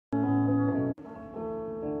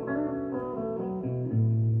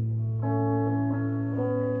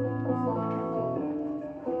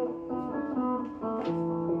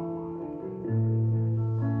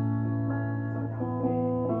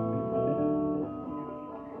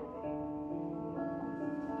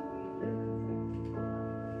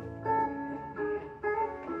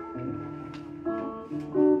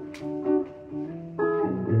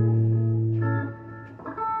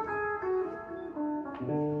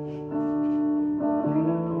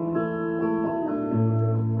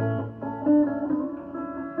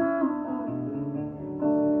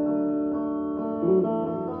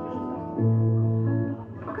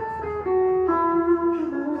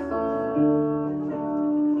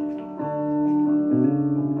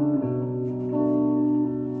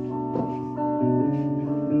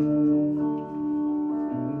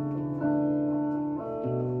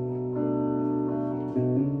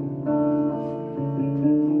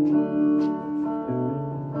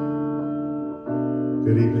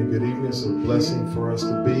It's a blessing for us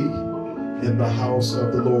to be in the house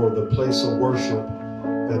of the Lord, the place of worship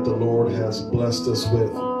that the Lord has blessed us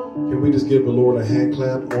with. Can we just give the Lord a hand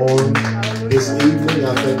clap on this evening?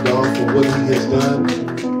 I thank God for what He has done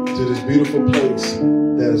to this beautiful place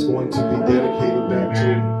that is going to be dedicated back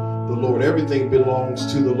to the Lord. Everything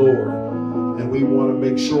belongs to the Lord. And we want to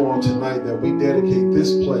make sure on tonight that we dedicate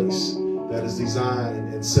this place that is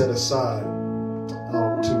designed and set aside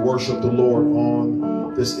to worship the Lord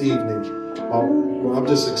on this evening. I'm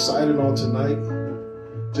just excited on tonight,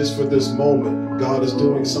 just for this moment. God is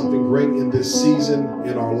doing something great in this season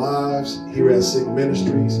in our lives here at SIGM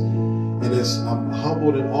Ministries. And I'm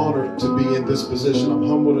humbled and honored to be in this position. I'm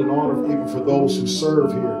humbled and honored even for those who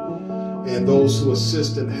serve here and those who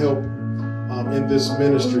assist and help in this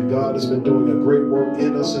ministry. God has been doing a great work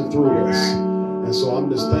in us and through us. And so I'm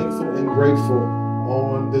just thankful and grateful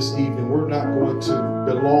on this evening. We're not going to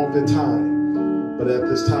belong to time, but at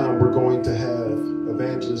this time we're going to have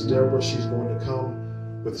Evangelist Deborah. She's going to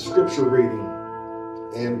come with scripture reading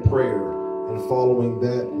and prayer. And following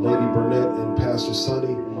that, Lady Burnette and Pastor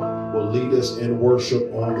Sonny will lead us in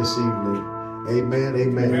worship on this evening. Amen,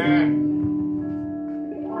 amen. Amen.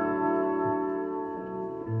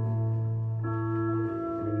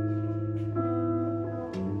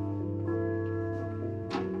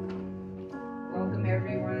 Welcome,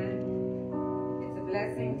 everyone. It's a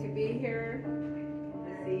blessing to be here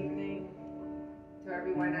this evening. To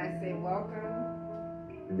everyone, I say welcome.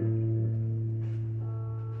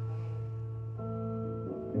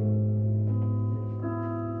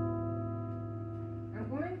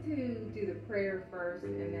 Do the prayer first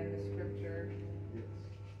and then the scripture. So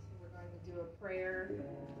we're going to do a prayer.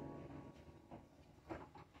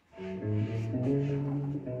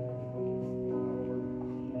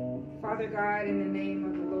 Father God, in the name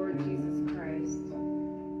of the Lord Jesus Christ,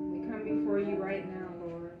 we come before you right now,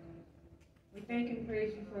 Lord. We thank and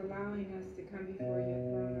praise you for allowing us to come before your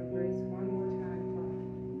throne of grace one more time,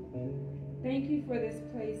 Father. Thank you for this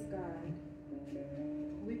place, God.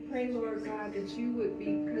 We pray, Lord God, that you would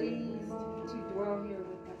be pleased to dwell here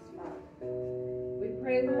with us, Father. We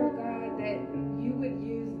pray, Lord God, that you would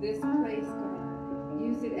use this place, God.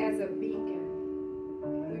 Use it as a beacon.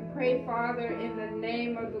 We pray, Father, in the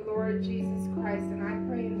name of the Lord Jesus Christ, and I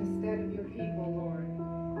pray in the stead of your people, Lord,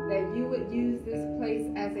 that you would use this place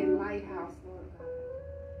as a lighthouse, Lord God.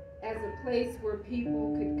 As a place where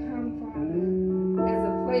people could come, Father. As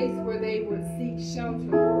a place where they would seek shelter,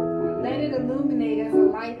 Lord God. Let it illuminate as a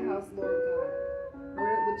lighthouse, Lord God,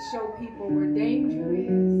 where it would show people where danger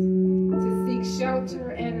is, to seek shelter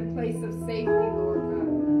and a place of safety, Lord God.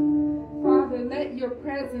 Father, let your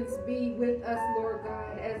presence be with us, Lord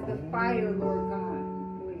God, as the fire, Lord God,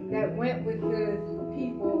 that went with the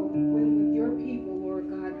people, went with your people, Lord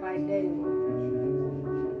God, by day, Lord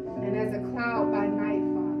God, and as a cloud by night,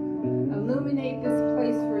 Father. Illuminate this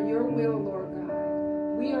place for your will, Lord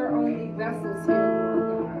God. We are only vessels here,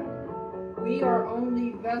 Lord God. We are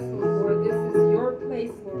only vessels, Lord. This is your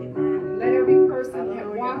place, Lord God. Let every person that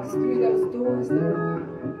walks through those doors, Lord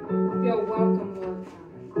God, feel welcome, Lord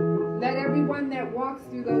God. Let everyone that walks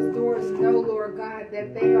through those doors know, Lord God,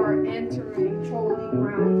 that they are entering holy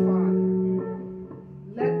ground,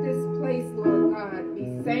 Father. Let this place, Lord God,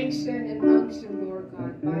 be sanctioned and unctioned, Lord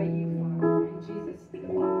God, by you, Father. In Jesus' name.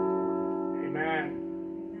 Amen.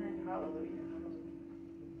 Amen. Hallelujah.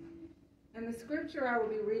 And the scripture I will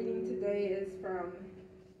be reading today is from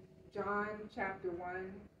John chapter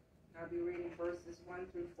 1. I'll be reading verses 1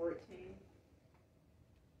 through 14.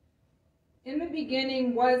 In the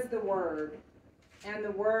beginning was the Word, and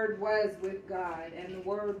the Word was with God, and the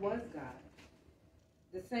Word was God.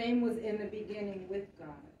 The same was in the beginning with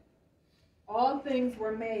God. All things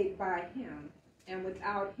were made by him, and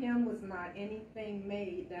without him was not anything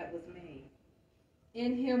made that was made.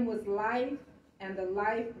 In him was life, and the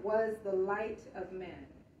life was the light of men.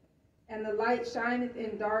 And the light shineth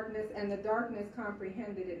in darkness, and the darkness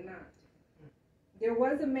comprehended it not. There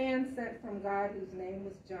was a man sent from God whose name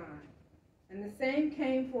was John. And the same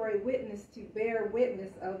came for a witness to bear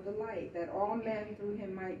witness of the light, that all men through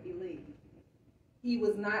him might believe. He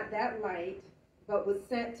was not that light, but was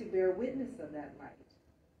sent to bear witness of that light.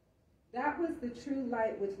 That was the true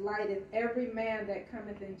light which lighteth every man that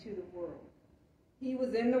cometh into the world. He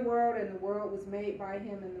was in the world, and the world was made by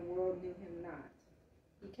him, and the world knew him not.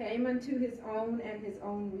 He came unto his own, and his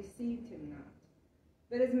own received him not.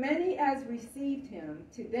 But as many as received him,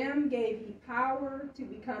 to them gave he power to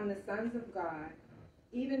become the sons of God,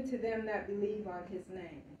 even to them that believe on his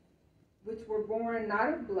name, which were born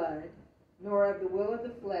not of blood, nor of the will of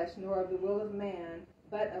the flesh, nor of the will of man,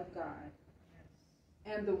 but of God.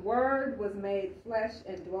 And the Word was made flesh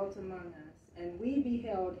and dwelt among us, and we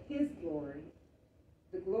beheld his glory,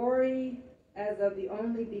 the glory as of the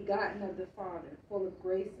only begotten of the Father, full of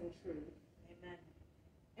grace and truth. Amen.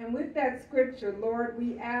 And with that scripture, Lord,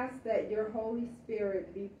 we ask that your Holy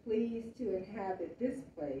Spirit be pleased to inhabit this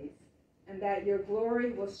place, and that your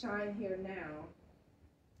glory will shine here now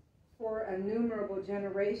for innumerable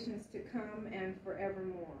generations to come and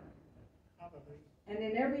forevermore. And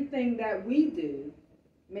in everything that we do,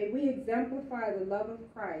 may we exemplify the love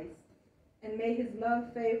of Christ, and may his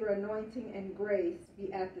love, favor, anointing, and grace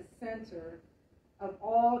be at the center of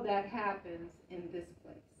all that happens in this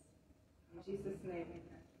place. In Jesus' name,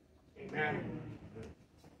 amen. Amen.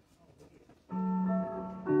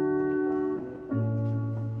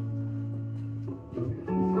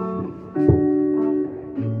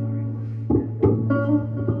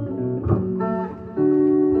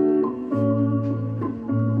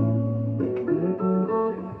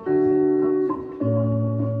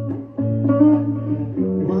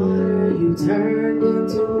 Turned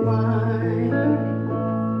into wine,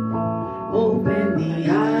 open the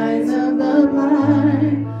eyes of the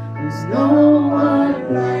blind. There's no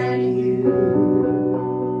one like you,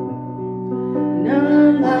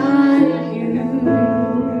 none like you.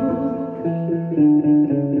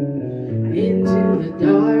 Into the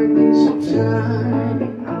darkness you shine,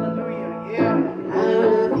 hallelujah, yeah. Out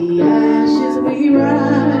of the ashes we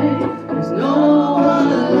rise. There's no one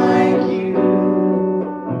like you.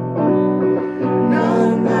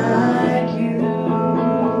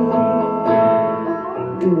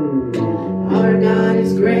 Our God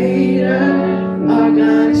is greater, our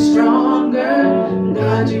God is stronger.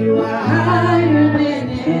 God, you are higher than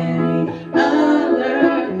any other.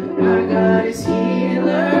 Our God is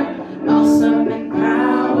healer, awesome in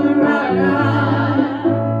power. Our God,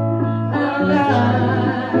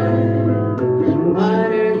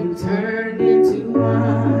 water you turned into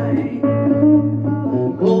wine,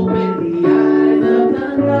 open the eyes of the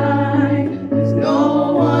blind. There's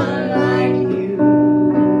no one like you.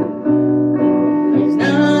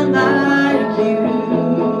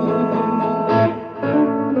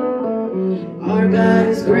 Our God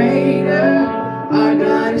is greater, our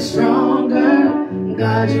God is stronger.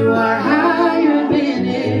 God, you are higher than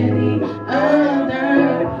any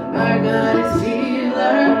other. Our God is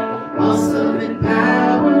healer, awesome in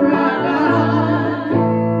power.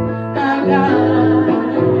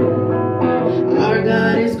 Our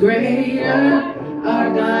God is greater,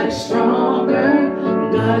 our God is stronger.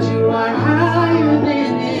 God, you are higher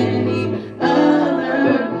than any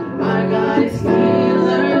other. Our God is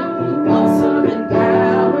healer, awesome in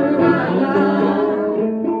power.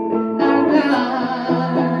 Our God.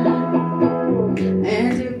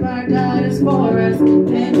 And if our God is for us,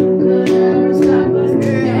 then who could ever stop us?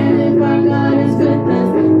 And if our God is with us,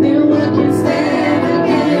 then what can stand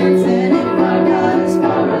against? And if our God is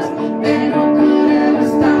for us, then who could ever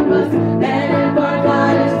stop us? And if our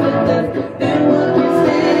God is with us, then what can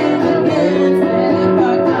stand against? And if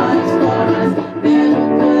our God is for us, then who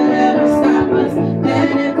could ever stop us?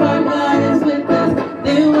 And if our God is with us,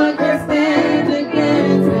 then what can stand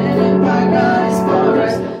against? And if our God is for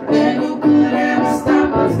us, then who could ever stop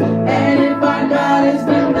us? And if our God is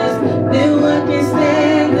with us, then what can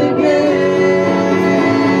stand against?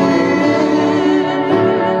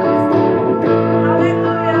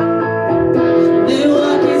 Hallelujah. Then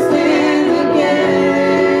what can stand against?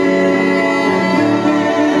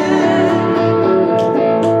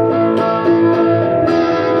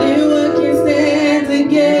 Then what can stand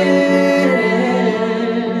against?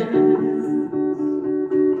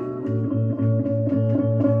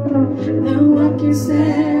 Then what can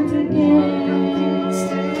stand against?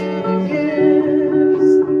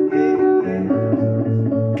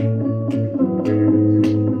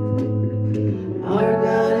 Our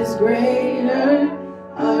God is greater,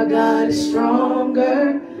 our God is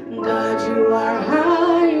stronger. God, you are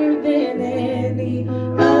higher than any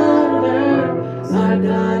other. Our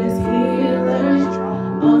God is healer,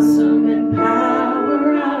 awesome in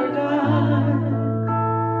power.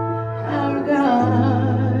 Our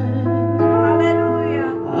God,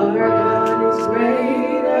 hallelujah. Our God is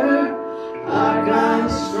greater, our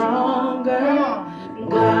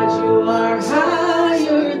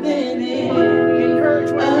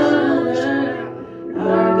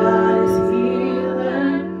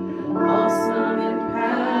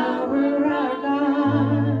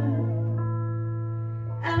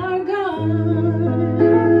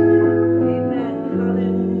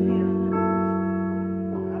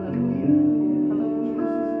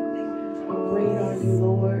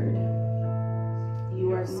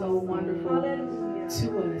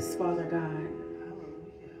Yes, Father God.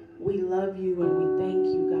 We love you and we thank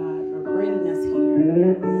you, God, for bringing us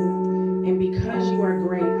here. And because you are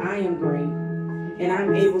great, I am great. And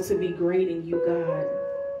I'm able to be great in you, God.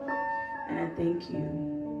 And I thank you.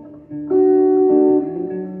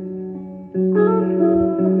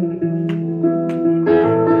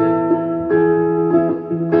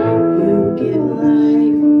 You give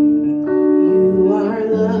life. You are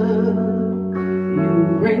love.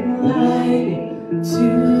 You bring light to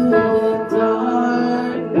the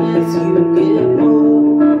darkness. You give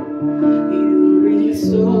hope. You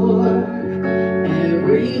restore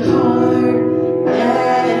every heart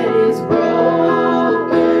that is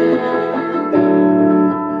broken.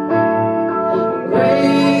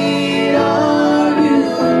 Great are you,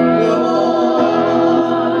 Lord.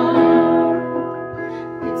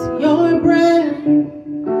 It's your breath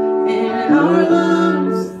in our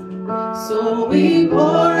lungs, so we pour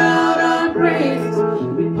out our praise.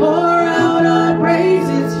 We pour out our praise.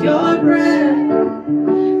 It's your breath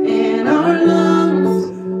in our lungs,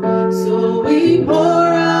 so we pour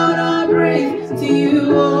out our praise to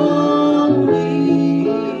you only.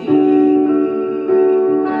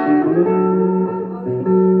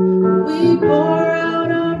 We pour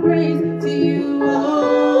out our praise to you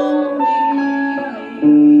only.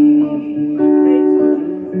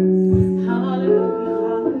 Hallelujah,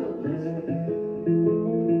 hallelujah.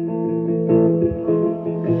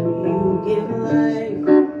 You give life.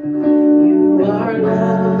 You are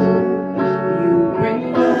love. You bring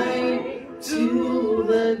light to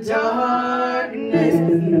the darkness.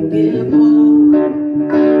 You give hope.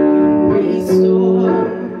 You restore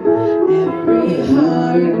every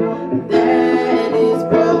heart that is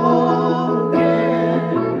broken.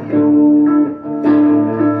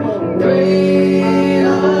 Great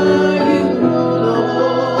are you, Lord.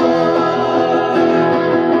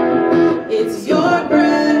 It's your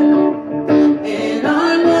breath in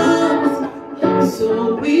our lungs, so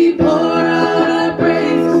we pour out our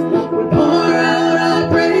praise. We pour out our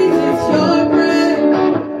praise. It's your breath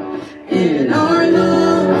in our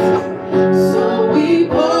lungs, so we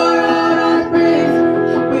pour out our praise.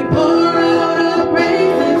 We pour out our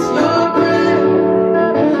praise. It's your breath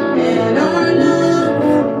in our lungs,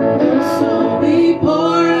 so we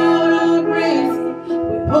pour out our praise.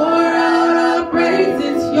 We pour out our praise.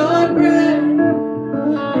 It's your breath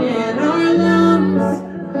in our lungs,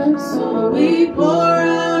 so we pour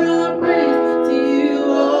out our praise to you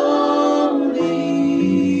only.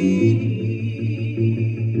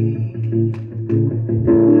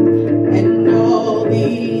 And all the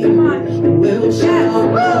earth will shout,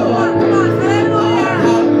 our hearts will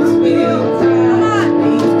cry, these bones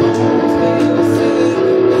will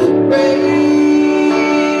sing, great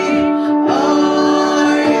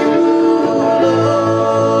are you, Lord.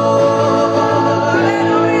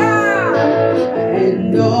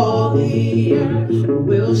 And all the earth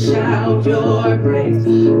will shout your praise.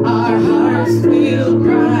 Our hearts will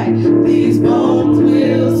cry, these bones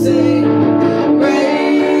will sing, great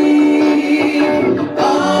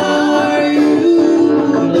are you,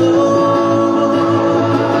 Lord.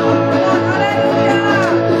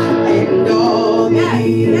 And all the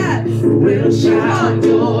earth will shout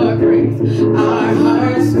your praise. Our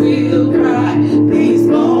hearts will cry, these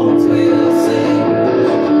bones will sing,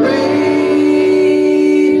 great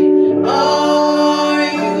are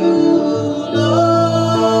you, Lord.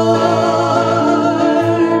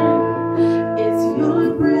 It's your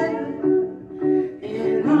breath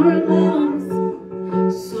in our lungs,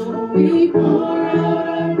 so we pour out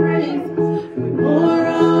our praise. We pour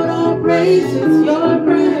out our praise. It's your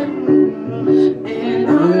breath in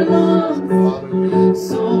our lungs,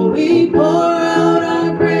 so we pour out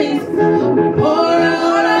our praise. We pour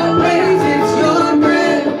out our praise. It's your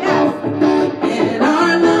breath in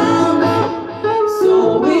our lungs, so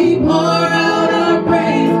we pour out our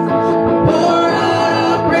praise. We pour out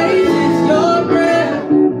our praise. It's your breath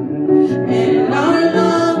in our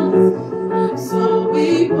lungs, so we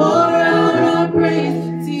pour out our praise.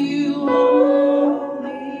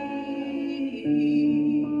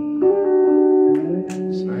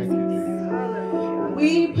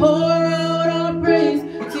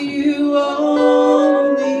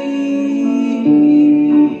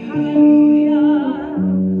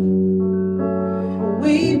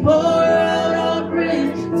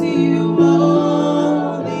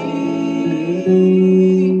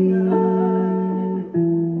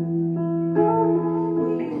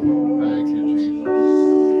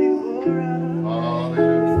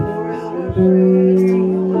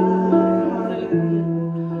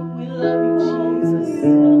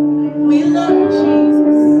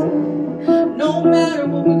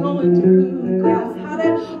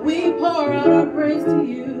 praise to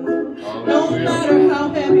you. No matter how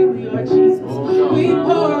heavy we are, Jesus, we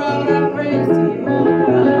pour out our praise to you.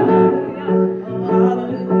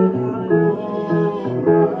 Hallelujah.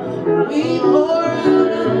 We pour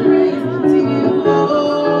out our praise to you.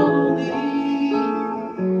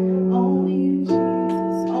 Only you,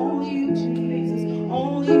 Jesus. Only you, Jesus.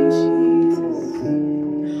 Only you, Jesus.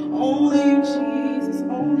 Only you, Jesus.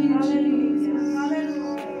 Only you, Jesus.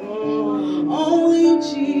 Only you,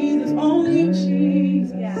 Jesus. Only you,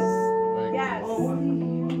 Jesus. Yes. Yes.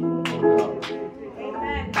 Only you.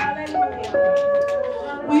 Amen. Hallelujah.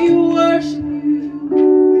 We worship you.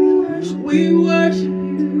 We worship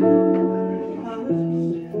you.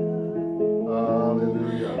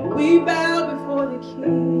 Hallelujah. We bow before the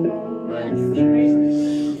King. Thank you,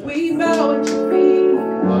 Jesus. We bow at your feet.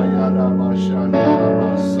 My God.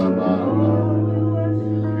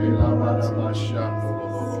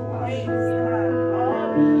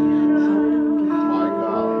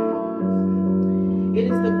 It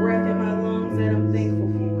is the breath in my lungs that I'm thankful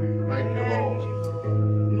for. Thank you, Lord.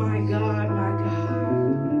 My God, my God.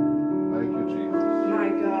 Thank you, Jesus. My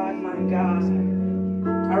God, my God.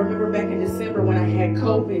 I remember back in December when I had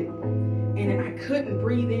COVID and I couldn't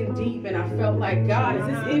breathe in deep and I felt like, God, is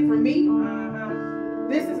this it for me?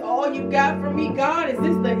 This is all you got for me, God? Is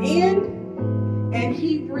this the end? And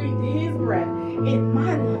he breathed his breath in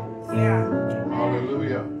my lungs. Yeah.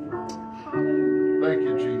 Hallelujah. Hallelujah. Thank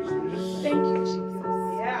you, Jesus. Thank you, Jesus.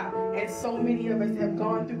 Yeah. And so many of us have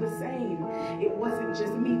gone through the same. It wasn't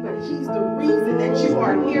just me, but he's the reason that you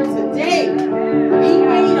are here today. He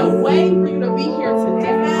made a way for you to be here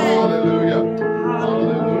today. Hallelujah.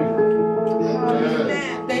 Hallelujah.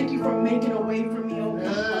 Yes. Thank you for making a way for me, oh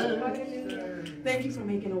God. Thank you for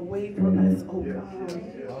making a way for us, oh God.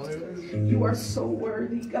 You are so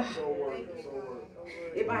worthy, God.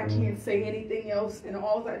 If I can't say anything else, then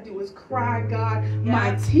all I do is cry, God.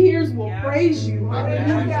 My tears will praise you.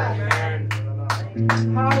 Hallelujah.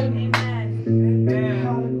 Hallelujah.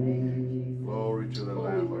 Hallelujah. Glory to the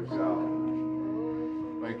Lamb of God.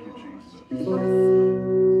 Thank you, Jesus.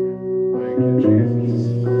 Thank you,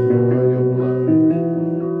 Jesus. By your blood.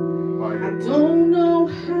 By I your blood. don't know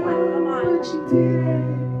how much you did,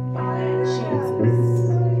 Jesus.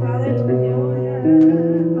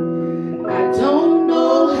 I don't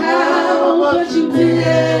know how much you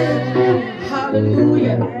did.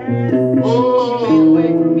 Hallelujah. You made a way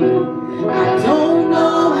for me. I don't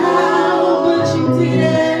know how much you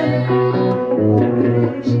did.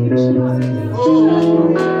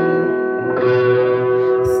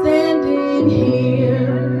 Standing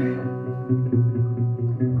here,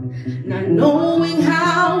 not knowing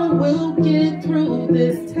how we'll get through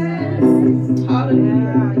this test. Hallelujah.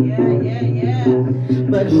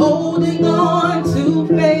 But holding on to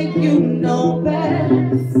faith, you know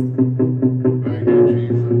best. Thank you,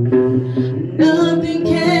 Jesus. Nothing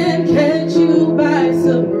can catch you by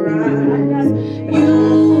surprise.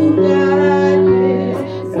 You got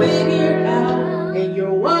this figured out, and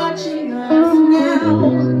you're watching us now.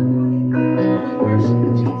 We worship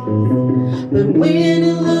you, Jesus. But when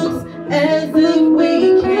it looks as if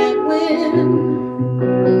we can't win,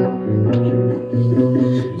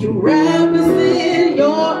 you wrap us in your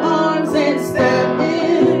arms and step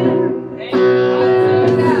in.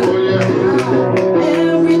 Oh, yeah.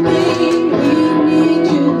 Everything we need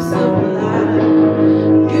you supply.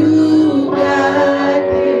 You got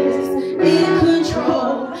this in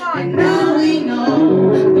control, and now we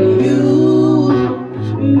know that you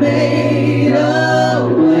made a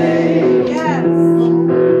way. Yes.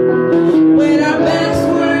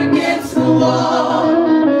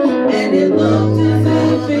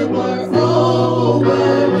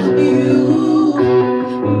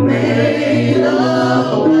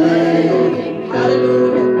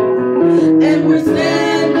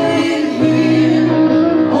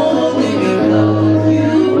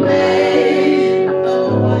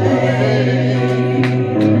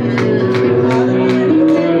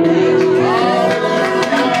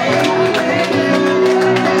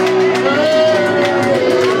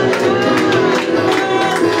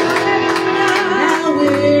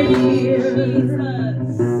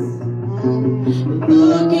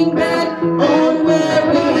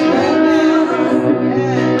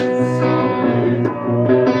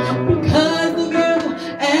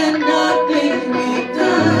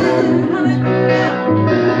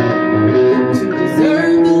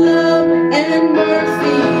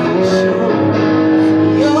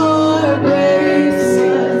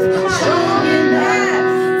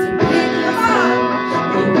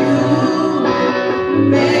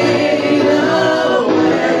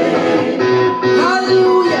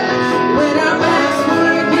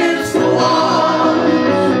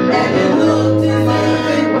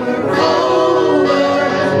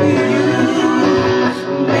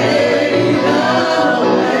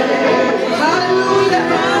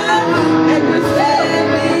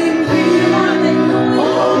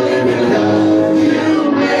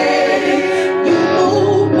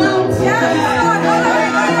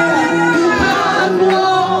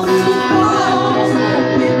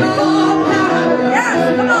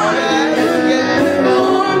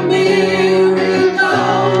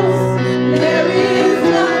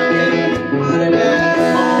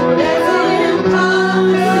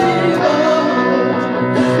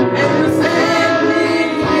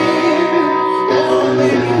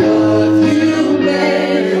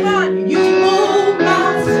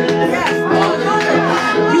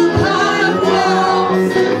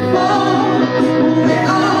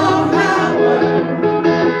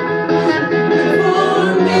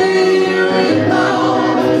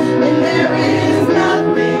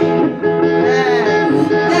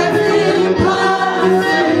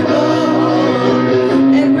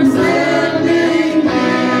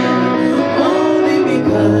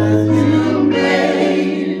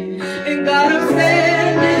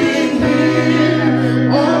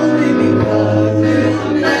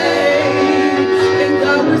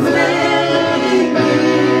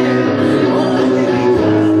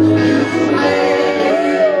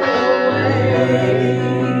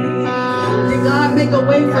 make a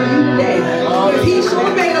way for you today. Because he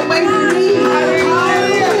sure made a way for me.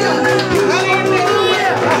 Hallelujah. He sure made a way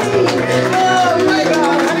for me. Oh my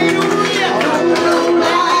God. Hallelujah. I don't know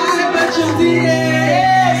why, but you did.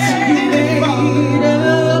 You made a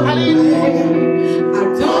way. I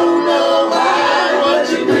don't know why, but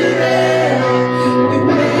you did. You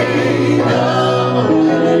made a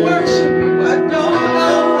way. Worship you. I don't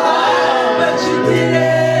know why, but you did.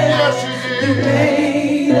 You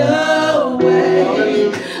made a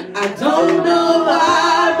way. I don't know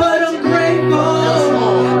why, but I'm grateful.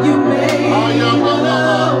 You made a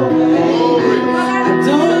way. I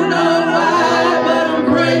don't know why, but I'm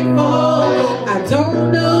grateful. I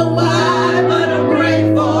don't know why, but I'm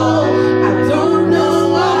grateful. I don't know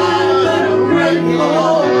why, but I'm grateful.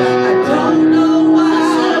 I don't know why,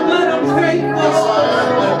 but I'm grateful.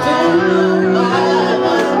 I don't know why,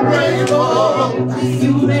 but I'm grateful.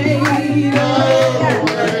 You made a way.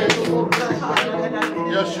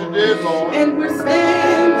 Yes, you did, Lord. And we're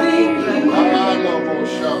standing here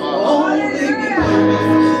only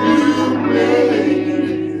because you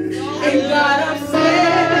made. And God, I'm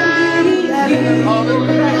standing here.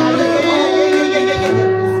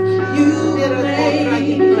 You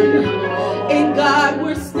made. And God,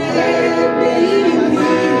 we're standing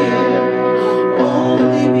here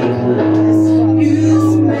only because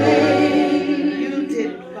you made. You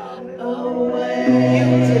did it, Father. A way. You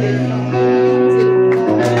did it, Father.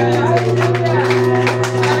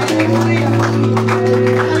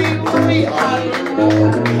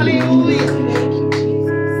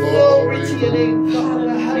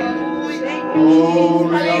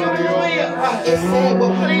 It said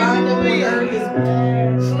what we bind up on earth is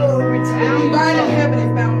what we bind in heaven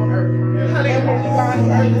is bound on earth. And what we bind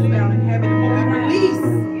on earth is bound in heaven. And what we release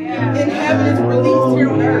in heaven is released here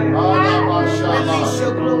on earth. Release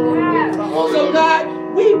your glory. So God,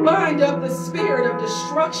 we bind up the spirit of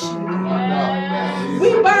destruction. We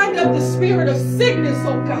bind up the spirit of sickness,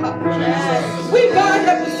 oh God. We bind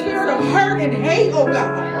up the spirit of hurt and hate, oh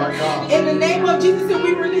God. In the name of Jesus, and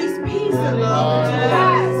we release peace and love to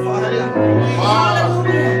us, Father God.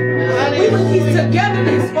 Hallelujah. We release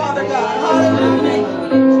togetherness, Father God. Hallelujah.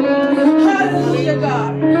 Hallelujah,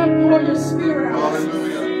 God. Pour your spirit out.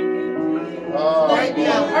 Let it be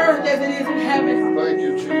on earth as it is in heaven. Thank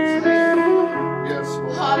you, Jesus. Yes,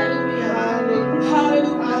 Lord. Hallelujah. Hallelujah.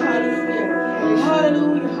 Hallelujah.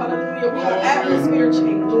 Hallelujah. Hallelujah. We are atmosphere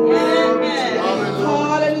changing.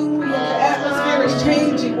 Hallelujah. The atmosphere is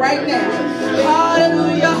changing right now.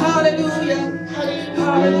 Hallelujah. Hallelujah.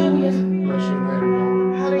 Hallelujah. Bless your name,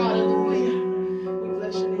 Lord. Hallelujah. We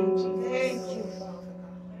bless your name, Jesus. Thank you,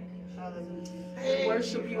 Father. We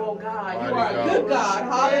worship you, oh God. You are a good God.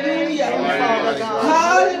 Hallelujah.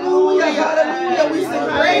 Hallelujah. Hallelujah. We sing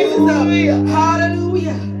praises up.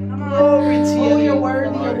 Hallelujah. Glory to you. Oh, you're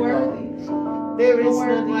worthy. You're worthy. There is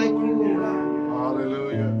none like you, oh God.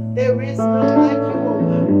 Hallelujah. There is none like you, oh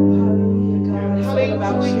God. Hallelujah, God. It's all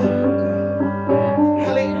about you, oh God.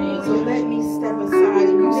 Hallelujah. So let me step aside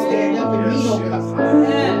and you stand up and me, oh God.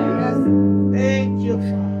 Yes. Thank you,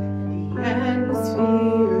 Father. The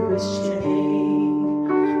atmosphere is changing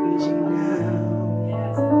now.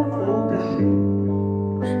 Oh God.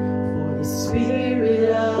 For the Spirit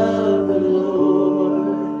of the Lord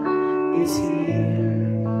is here.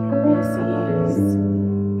 Yes, He is.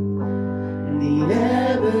 The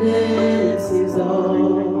evidence is all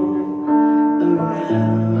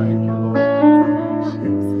around.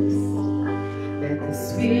 That the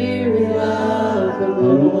Spirit of the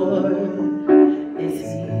Lord is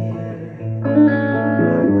here.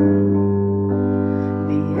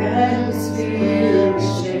 The atmosphere is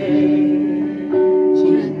changing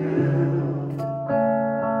now.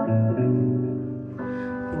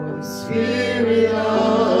 For the Spirit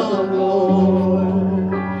of the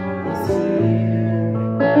Lord is here.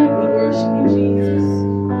 We worship you, Jesus.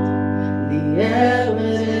 The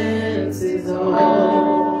evidence is all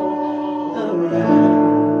around.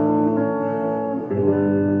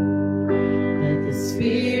 That the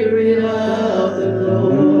Spirit of the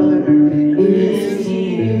Lord is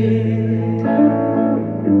here.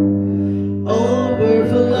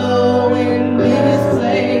 Overflow in this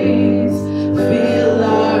place. Fill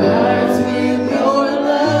our hearts with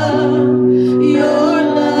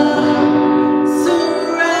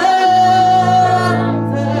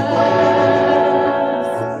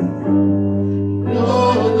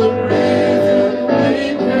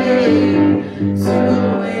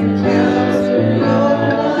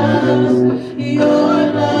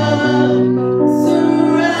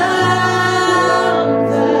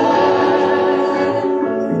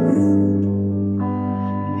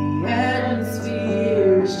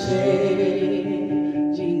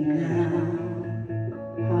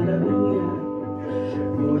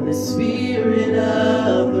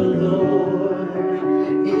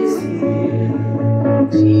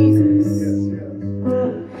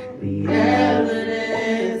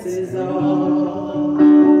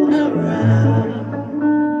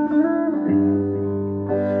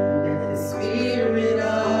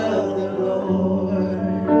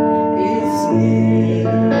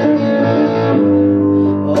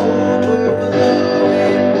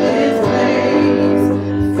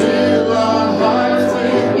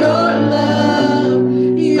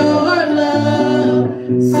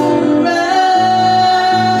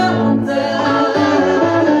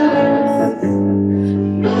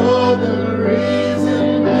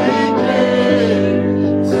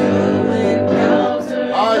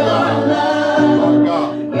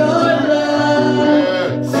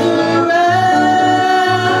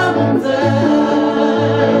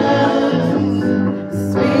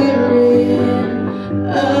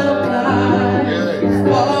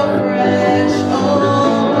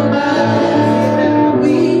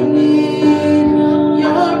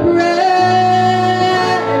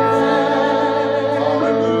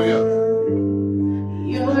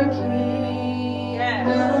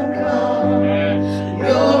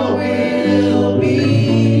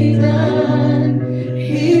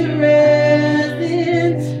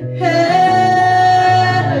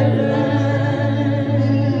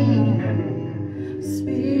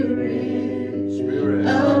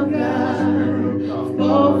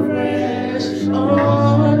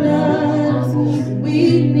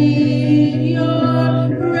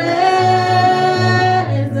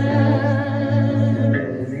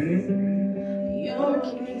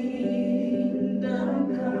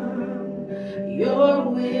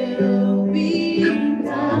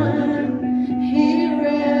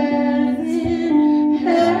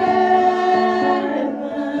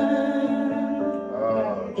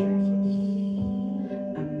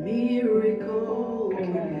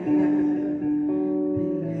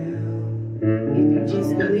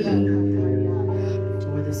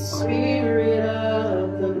Spirit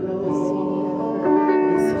of the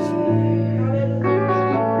Lord is here.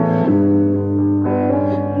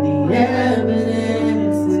 The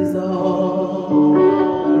evidence is all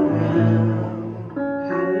around.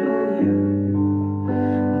 Hallelujah.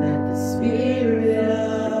 That the Spirit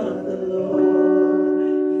of the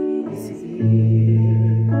Lord is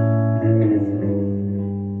here.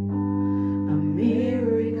 A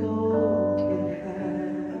miracle can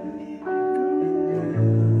happen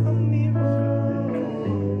now.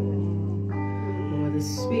 For the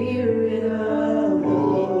Spirit of the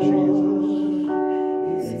Lord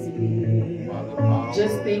is here.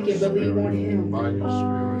 Just think and believe on Him. By your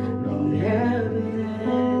Spirit, oh God. The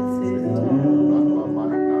evidence is all Not by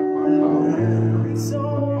might, not by power, around.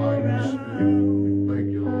 but by your Spirit. Thank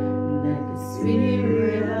you, Lord. That the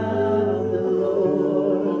Spirit of the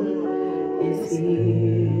Lord is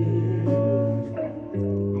here.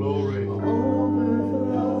 Glory.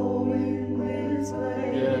 Overflowing this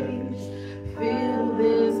place. Yes. Fill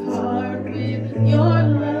this heart with your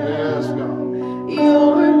Yes, love. God.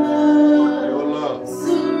 Your love Your love.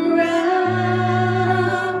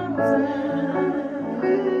 surrounds us.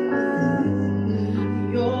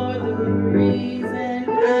 You're the reason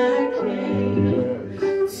I came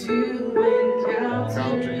Yes. to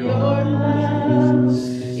encounter your your love.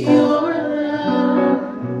 Your love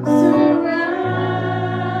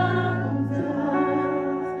surrounds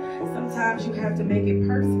us. Sometimes you have to make it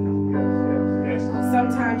personal. Yes.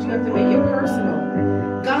 Sometimes you have to make it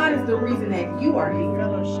personal. God is the reason that you are here.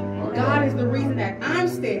 God is the reason that I'm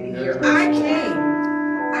standing here. I came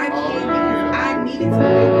because I needed to be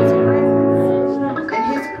in His presence. And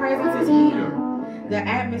His presence is here. The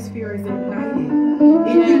atmosphere is ignited.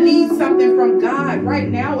 If you need something from God, right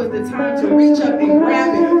now is the time to reach up and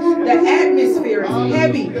grab it. The atmosphere is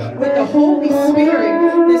heavy with the Holy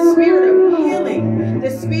Spirit, the Spirit of healing,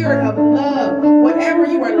 the Spirit of love. Whatever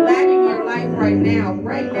you are lacking in your life right now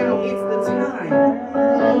it's the time.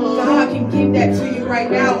 God can give that to you right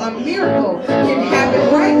now. A miracle can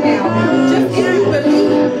happen right now. Just if you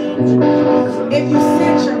believe, if you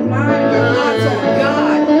set your mind, your thoughts on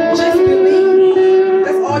God, just believe.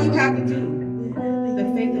 That's all you have to do. The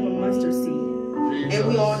faith of a mustard seed. And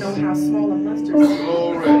we all know how small a mustard seed is.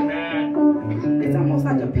 Glory. Amen. It's almost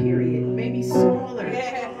like a period, maybe smaller.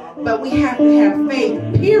 But we have to have faith,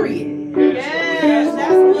 period. Yes.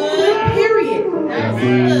 That's good, period. Yes.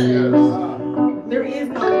 There is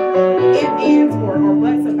no ifs, ands, or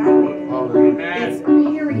buts about it. Amen. It's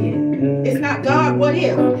period. It's not God, what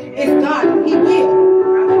if? It's God, He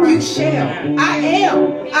will. You shall. I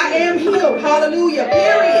am healed. Hallelujah.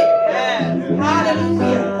 Period.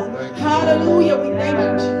 Hallelujah. Hallelujah. We thank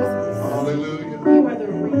you, Jesus. Hallelujah. You are the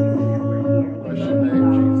reason that we're here. Bless your name,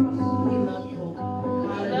 Jesus. We love you, oh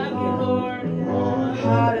God. Hallelujah. Hallelujah.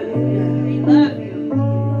 Hallelujah. We love you.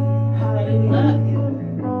 Hallelujah.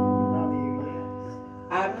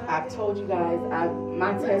 I've told you guys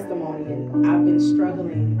my testimony, and I've been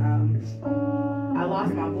struggling. I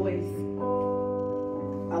lost my voice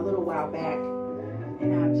a little while back,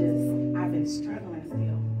 and I've been struggling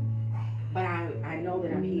still. But I know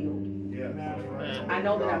that I'm healed. I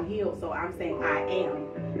know that I'm healed, so I'm saying I am,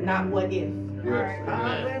 not what if. Yes.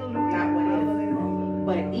 Not what if.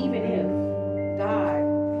 But even if God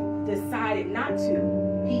decided not to,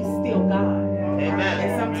 He's still God.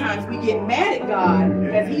 And sometimes we get mad at God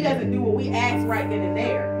because He doesn't do what we ask right then and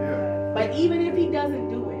there. But even if He doesn't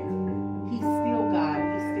do it, He's still God.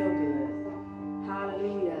 He's still good.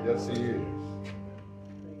 Hallelujah. Yes, He is.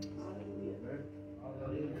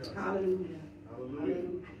 Hallelujah.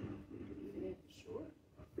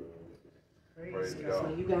 Praise So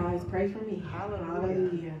God. you guys pray for me.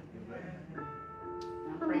 Hallelujah.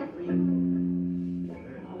 I'm praying for you.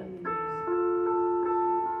 Hallelujah.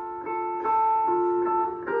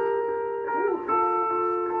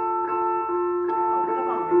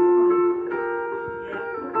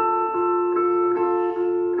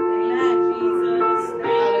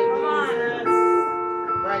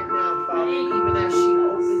 Right now, Father, even as she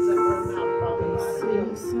opens up her mouth, Father,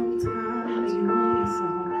 See, sometimes you win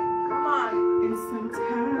some, and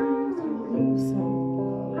sometimes you lose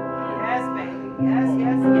some. Yes, baby. Yes.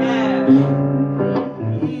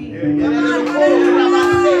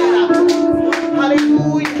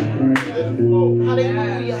 Hallelujah. Let it flow.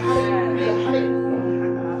 Hallelujah. Hallelujah.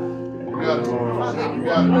 You got it, Lord. Father, You you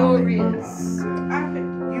got are it. glorious. You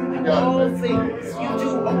You do got all it, baby. things. You do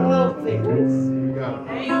all things. You got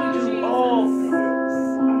it. You do all things.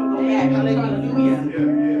 Hallelujah. You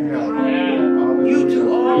got it. You do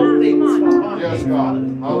all things for us. Yes, God.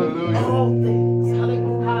 Hallelujah. All things.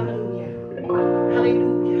 Hallelujah. Hallelujah.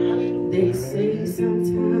 Hallelujah. They say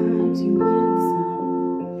sometimes you win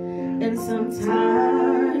And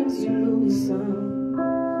sometimes you lose some.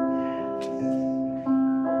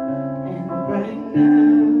 And right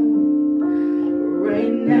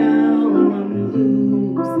now I'm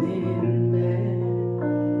losing that.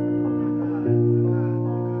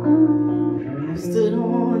 I've stood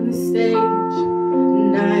on the stage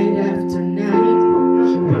night after night,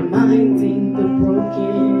 reminding the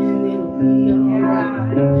broken it'll be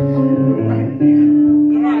alright.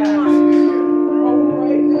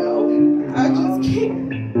 Right now, I just can't.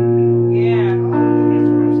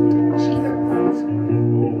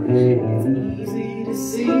 It's easy to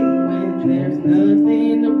see when there's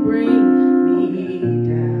nothing to bring me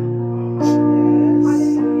down.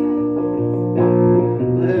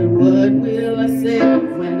 But what will I say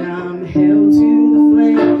when I'm held to the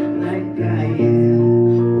flame like I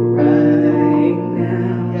am right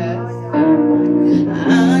now?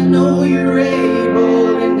 I know you're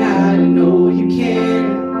able and I know you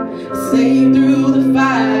can save through the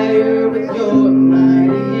fire with your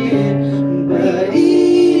mighty hand. But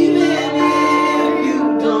even if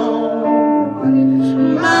you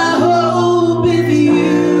don't, my hope is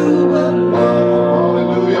you alone.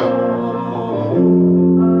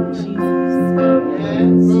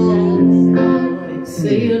 They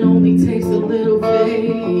say it only takes a little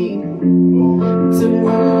faith to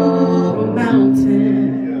move a mountain.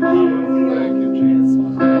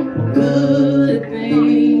 Good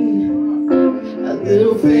thing, a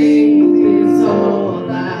little faith is all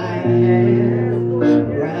I have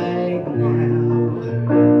right now.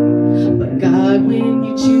 But God, when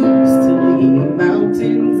you choose to leave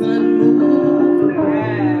mountains unmoved,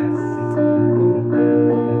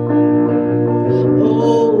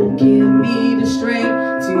 oh, give me the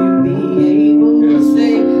strength to be able to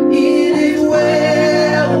say, it is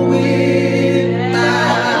well with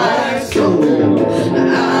my soul.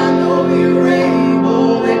 I know you're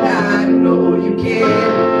able and I know you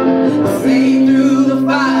can save through the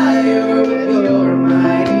fire with your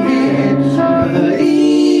mighty hand. But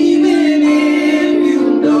even if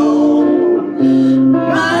you don't,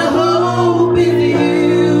 my hope is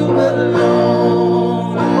you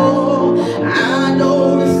alone. I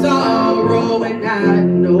know the sorrow and I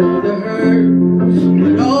know the hurt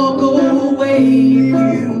would all go away if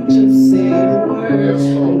you just say the word.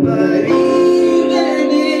 But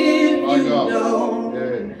even if you don't,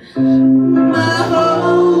 my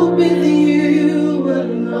hope is you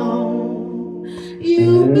alone.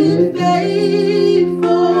 You've been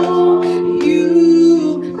faithful,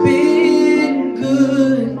 you've been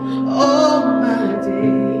good all my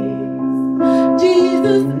days.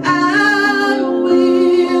 Jesus, I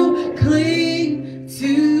will cling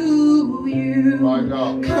to you.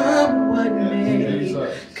 Come what may,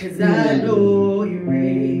 'cause I know you're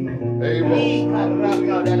able. I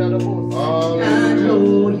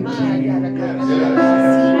know you can.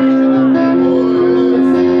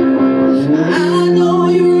 I know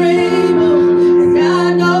you're able, and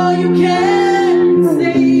I know you can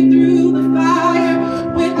save through the fire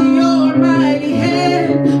with your mighty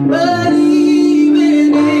hand. But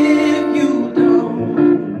even if you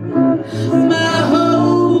don't, my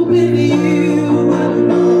hope in you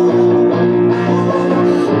alone.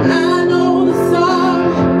 I know the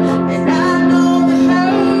sorrow and I know the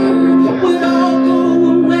hurt would all go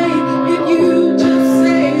away if you just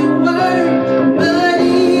say a word. But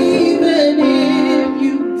even if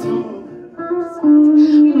you don't,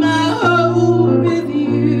 my hope is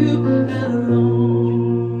you alone.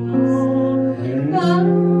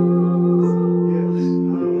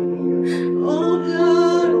 Oh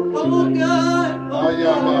God, oh God, oh God.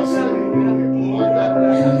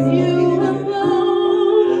 You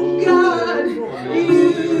alone, God,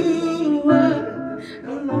 you alone.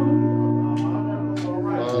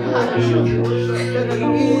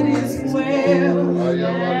 It is well with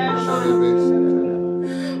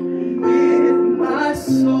my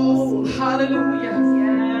soul. Hallelujah.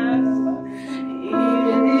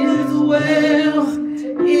 It is well.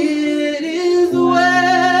 It is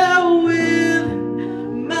well with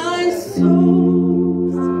my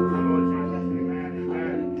soul.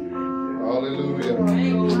 Hallelujah.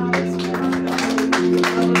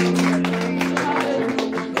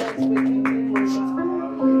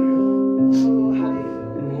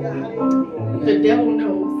 The devil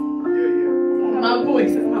knows my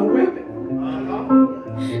voice is my weapon.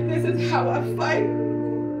 This is how I fight.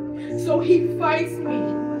 So he fights me.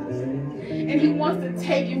 And he wants to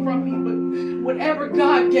take it from me. But whatever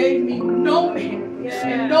God gave me, no man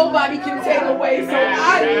and nobody can take away. So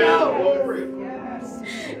I know,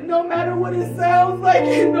 no matter what it sounds like,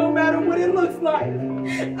 and no matter what it looks like,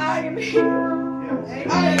 I am healed.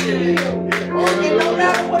 I am healed. And no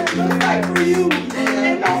matter what it looks like, for you.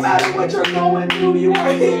 And no matter what you're going through, you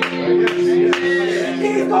are here.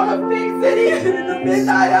 He's gonna fix it even in the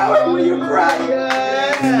midnight hour when you cry.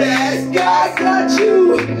 Yes, God got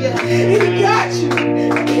you. He got you.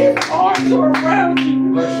 His arms are around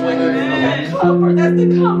you. That comfort, that's the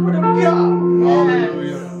comfort of God.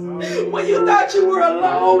 When you thought you were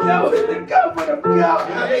alone, that was the comfort of God.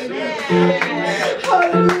 Hallelujah.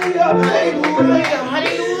 Hallelujah.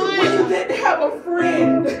 When you didn't have a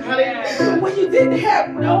friend. When you didn't have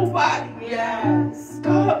nobody. Yes.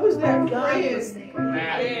 God was that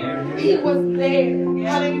friend. He was there.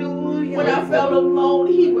 Hallelujah. When I felt alone,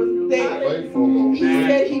 he was there. He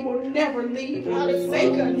said he will never leave or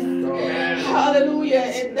forsake us. Hallelujah.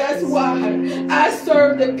 And that's why I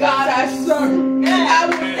serve the God I serve. I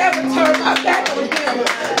will never turn my back on him.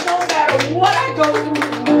 No matter what I go through.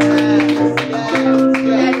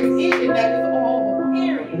 That is it and that is all.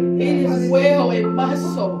 It is well in my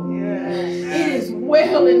soul. It is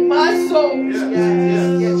well in my soul.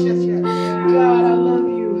 God, I love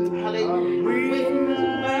you. Hallelujah. With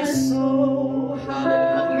my soul.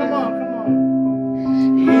 Hallelujah. Come on.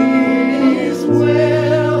 It is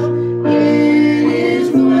well. It is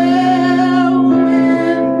well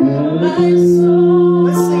with my soul.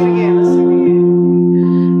 Let's sing it again.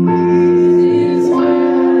 It is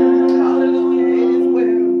well. Hallelujah. It is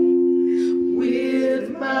well with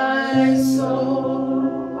my soul.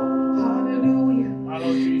 Hallelujah.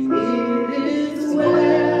 It is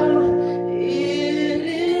well. It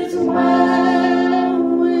is well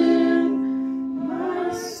with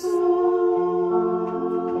my soul.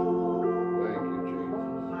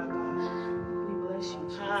 We bless you.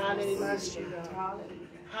 Hallelujah.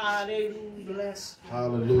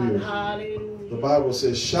 Hallelujah. Hallelujah. The Bible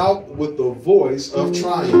says, shout with the voice of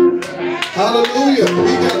triumph. Hallelujah.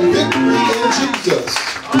 We got victory in Jesus.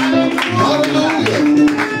 Hallelujah.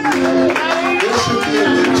 There should be a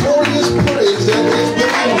victorious praise that is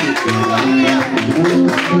within you.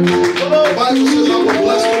 The Bible says, I will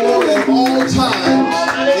bless the Lord at all times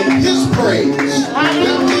in his praise.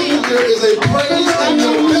 That means there is a praise in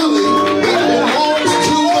your belly that belongs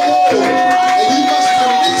to the Lord. And you must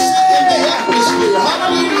release it in the atmosphere.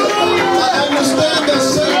 Hallelujah. I understand that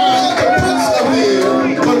Satan is the prince of the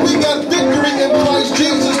air, but we got victory in Christ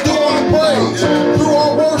Jesus through our praise, through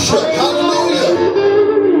our worship. Hallelujah.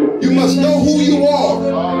 You must know who you are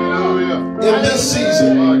in this season.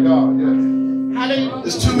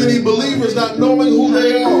 There's too many believers not knowing who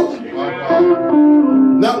they are,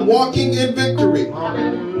 not walking in victory.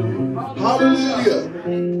 Hallelujah.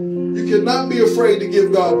 You cannot be afraid to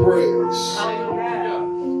give God praise.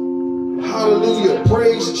 Hallelujah.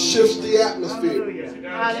 Praise shifts the atmosphere.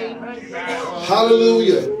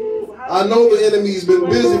 Hallelujah. I know the enemy's been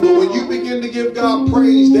busy, but when you begin to give God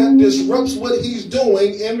praise, that disrupts what he's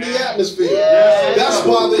doing in the atmosphere. That's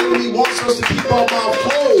why the enemy wants us to keep our mouth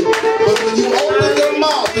closed. But when you open your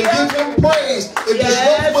mouth and give him praise, it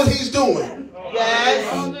disrupts what he's doing.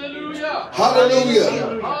 Hallelujah.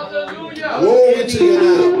 Glory to your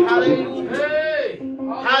name.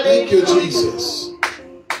 Thank you, Jesus.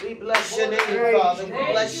 We bless your name, Father. We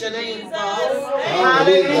bless your name, Father.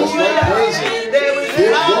 Hallelujah. That's right. Praise him.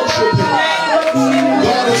 Give worship him.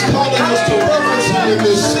 God is calling us to reverence him in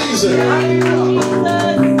this season.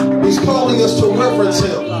 He's calling us to reverence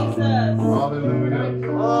him.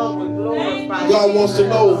 God wants to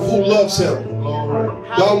know who loves him.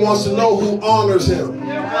 God wants to know who honors him.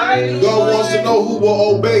 God wants to know who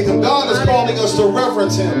will obey him. God is calling us to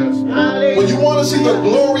reverence him. When you want to see the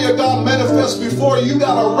glory of God manifest before you, you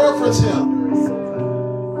got to reverence him.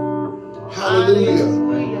 Hallelujah.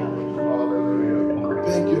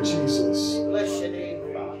 Thank you, Jesus. Bless your name,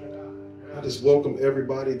 Father. I just welcome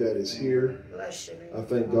everybody that is here. Bless your name. I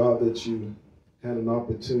thank God that you had an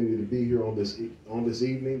opportunity to be here on this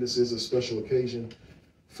evening. This is a special occasion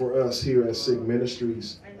for us here at SIGM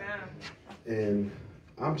Ministries. And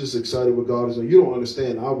I'm just excited what God is doing. You don't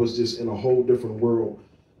understand. I was just in a whole different world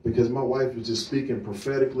because my wife was just speaking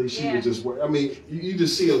prophetically. She was just, I mean, you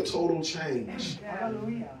just see a total change.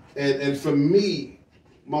 And for me,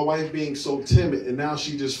 my wife being so timid, and now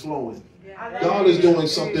she's just flowing. God is doing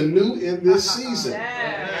something new in this season.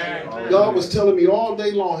 God was telling me all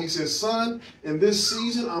day long, he said, son, in this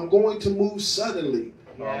season, I'm going to move suddenly.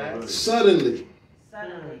 Suddenly.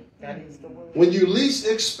 When you least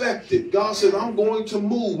expect it, God said, I'm going to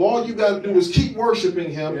move. All you got to do is keep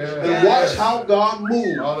worshiping him and watch how God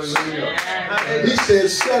moves. He said,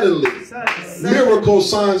 suddenly. Miracles,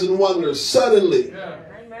 signs, and wonders. Suddenly.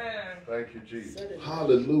 Thank you, Jesus.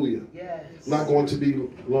 Hallelujah. I'm not going to be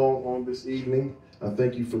long on this evening. I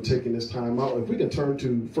thank you for taking this time out. If we can turn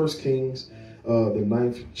to 1 Kings the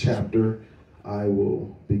 9th chapter. I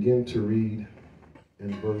will begin to read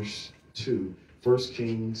in verse 2. 1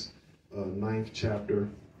 Kings, 9th chapter,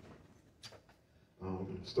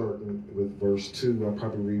 starting with verse 2. I'll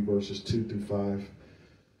probably read verses 2 through 5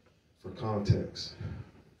 for context.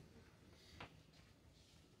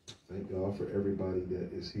 Thank God for everybody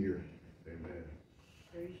that is here. Amen.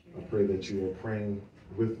 I pray that you are praying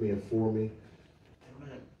with me and for me.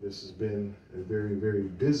 Amen. This has been a very, very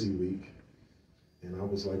busy week. And I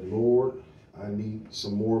was like, Lord, I need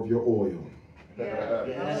some more of your oil.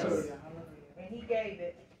 Yes. And he gave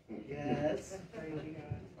it. Yes.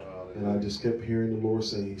 And I just kept hearing the Lord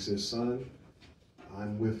say, he says, son,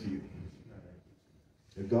 I'm with you.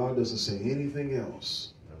 If God doesn't say anything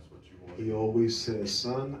else, he always says,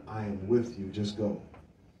 son, I am with you. Just go.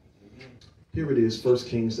 Here it is, 1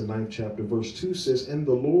 Kings, the 9th chapter, verse 2 says, and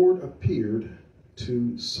the Lord appeared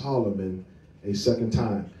to Solomon a second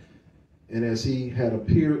time. And as he had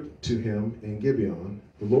appeared to him in Gibeon,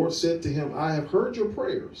 the Lord said to him, I have heard your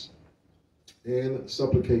prayers and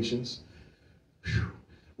supplications,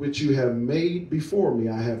 which you have made before me.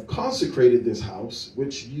 I have consecrated this house,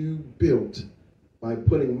 which you built, by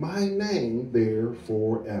putting my name there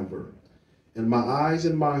forever. And my eyes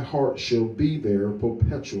and my heart shall be there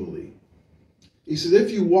perpetually. He said,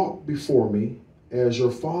 if you walk before me as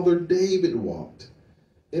your father David walked,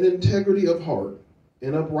 in integrity of heart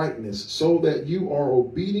and uprightness, so that you are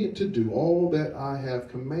obedient to do all that I have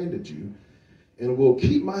commanded you, and will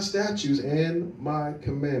keep my statutes and my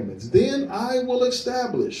commandments, then I will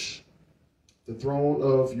establish the throne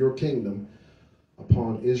of your kingdom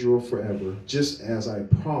upon Israel forever, just as I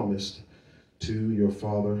promised to your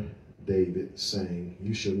father David, saying,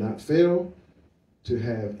 you shall not fail to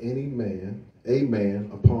have a man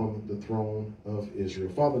upon the throne of Israel.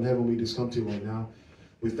 Father in heaven, we just come to you right now.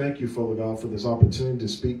 We thank you, Father God, for this opportunity to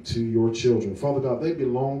speak to your children. Father God, they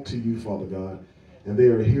belong to you, Father God, and they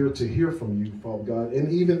are here to hear from you, Father God,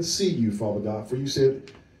 and even see you, Father God. For you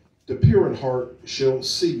said, the pure in heart shall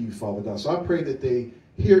see you, Father God. So I pray that they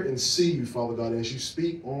hear and see you, Father God, as you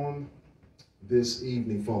speak on this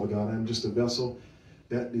evening, Father God. I'm just a vessel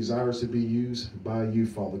that desires to be used by you,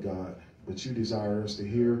 Father God. But you desire us to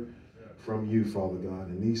hear from you, Father God.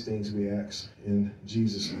 And these things we ask in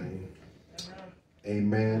Jesus' name.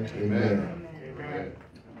 Amen. Amen. Amen.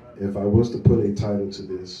 If I was to put a title to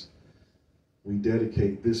this, we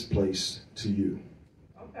dedicate this place to you.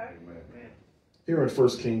 Okay. Here in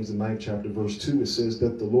 1 Kings, the 9th chapter, verse 2, it says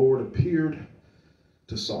that the Lord appeared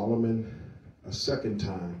to Solomon a second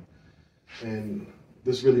time. And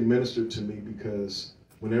this really ministered to me because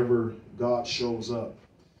whenever God shows up,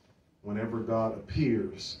 whenever God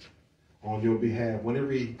appears on your behalf,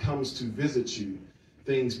 whenever he comes to visit you,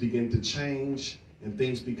 things begin to change and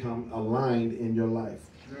things become aligned in your life.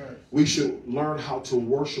 Yes. We should learn how to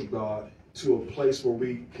worship God to a place where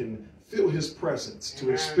we can feel his presence,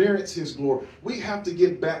 to experience his glory. We have to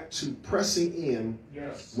get back to pressing in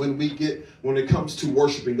when it comes to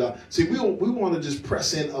worshiping God. See, we want to just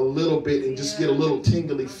press in a little bit and just get a little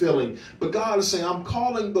tingly feeling. But God is saying, I'm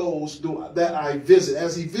calling those that I visit.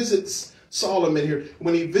 As he visits Solomon here,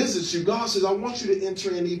 when he visits you, God says, I want you to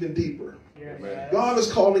enter in even deeper. Yes. God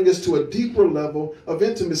is calling us to a deeper level of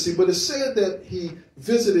intimacy, but it said that he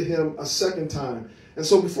visited him a second time. And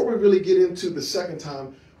so before we really get into the second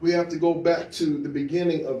time, we have to go back to the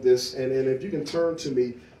beginning of this. And if you can turn to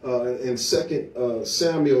me in 2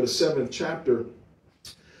 Samuel, the 7th chapter,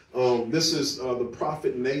 this is the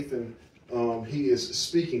prophet Nathan. He is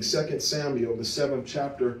speaking. 2 Samuel, the 7th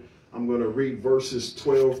chapter. I'm going to read verses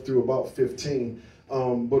 12 through about 15.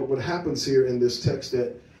 But what happens here in this text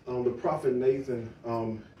that the prophet Nathan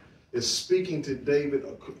is speaking to David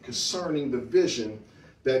concerning the vision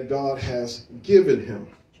that God has given him.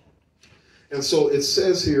 And so it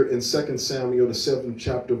says here in 2 Samuel, the 7th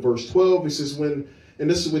chapter, verse 12, he says, and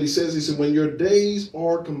this is what he says, he said, when your days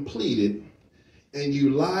are completed and you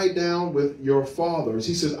lie down with your fathers,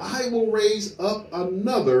 he says, I will raise up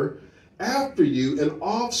another after you, an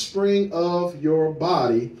offspring of your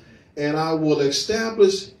body, and I will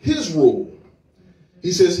establish his rule.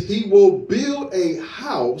 He says, he will build a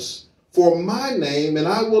house for my name, and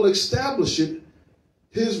I will establish it,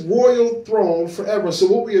 his royal throne forever. So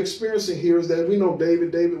what we're experiencing here is that we know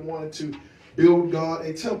David wanted to build God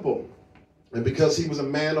a temple. And because he was a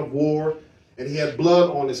man of war and he had blood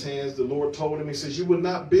on his hands, the Lord told him, he says, you would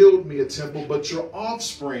not build me a temple, but your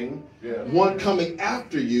offspring, one coming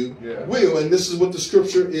after you, will. And this is what the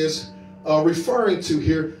scripture is referring to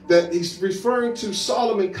here, that he's referring to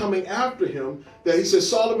Solomon coming after him, that he says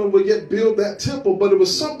Solomon will yet build that temple. But it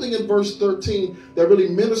was something in verse 13 that really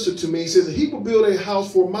ministered to me. He says, he will build a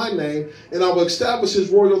house for my name, and I will establish his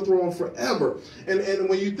royal throne forever. And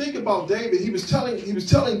when you think about David, he was telling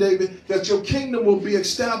David that your kingdom will be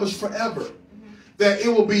established forever, that it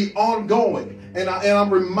will be ongoing. And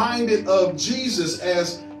I'm reminded of Jesus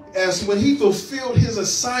as when he fulfilled his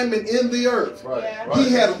assignment in the earth. He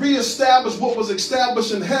had reestablished what was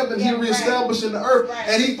established in heaven. He reestablished in the earth.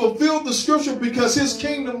 And he fulfilled the scripture because his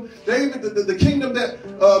kingdom, David, the kingdom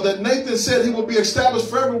that Nathan said he will be established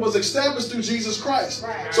forever, was established through Jesus Christ.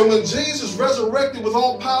 So when Jesus resurrected with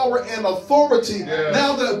all power and authority,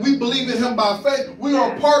 now that we believe in him by faith, we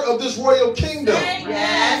are part of this royal kingdom.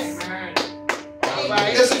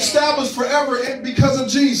 It's established forever because of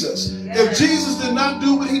Jesus. If Jesus did not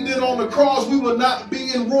do what he did on the cross, we would not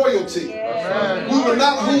be in royalty. We would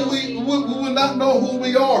not know who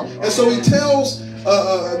we are. And so he tells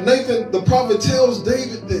Nathan, the prophet, tells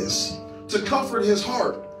David this to comfort his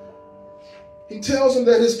heart. He tells him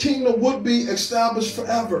that his kingdom would be established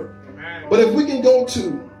forever. But if we can go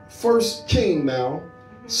to 1 King now,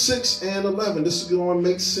 6 and 11. This is going to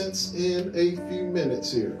make sense in a few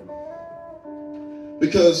minutes here.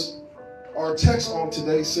 Because our text on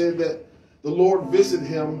today said that the Lord visited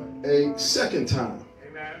him a second time.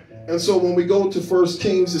 And so when we go to 1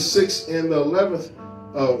 Kings, the 6th and the 11th,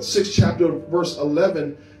 6th chapter, verse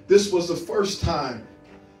 11, this was the first time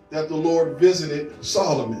that the Lord visited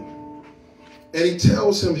Solomon. And he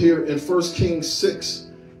tells him here in 1 Kings 6,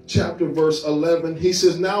 chapter, verse 11, he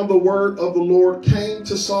says, now the word of the Lord came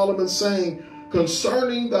to Solomon, saying,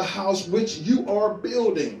 concerning the house which you are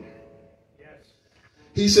building.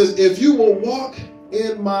 He says, if you will walk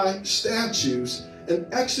in my statutes and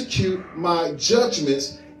execute my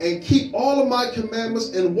judgments and keep all of my commandments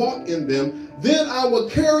and walk in them, then I will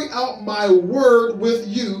carry out my word with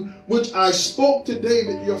you, which I spoke to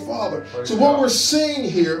David, your father. So what we're seeing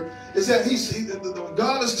here is that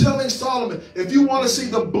God is telling Solomon, if you want to see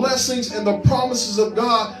the blessings and the promises of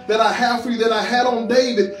God that I have for you, that I had on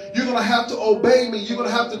David, you're going to have to obey me. You're going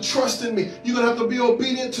to have to trust in me. You're going to have to be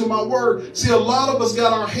obedient to my word. See, a lot of us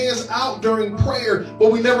got our hands out during prayer, but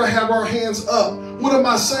we never have our hands up. What am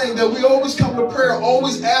I saying? That we always come to prayer,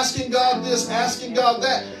 always asking God this, asking God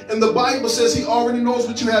that. And the Bible says he already knows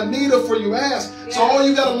what you have need of for you ask. So all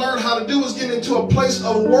you got to learn how to do is get into a place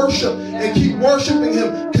of worship and keep worshiping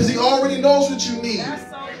him, because he already knows what you need.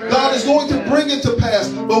 God is going to bring it to pass,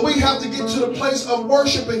 but we have to get to the place of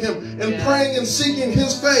worshiping him and praying and seeking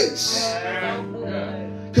his face.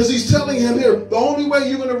 Because he's telling him here, the only way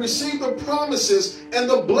you're going to receive the promises and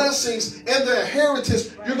the blessings and the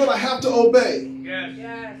inheritance, you're going to have to obey.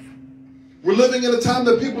 We're living in a time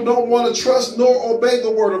that people don't want to trust nor obey the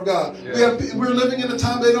word of God. We're living in a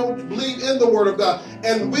time they don't believe in the word of God.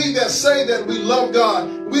 And we that say that we love God,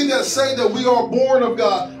 we that say that we are born of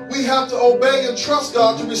God, we have to obey and trust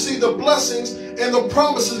God to receive the blessings and the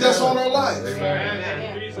promises that's on our life.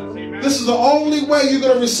 This is the only way you're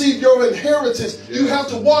going to receive your inheritance. You have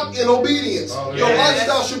to walk in obedience. Your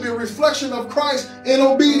lifestyle should be a reflection of Christ in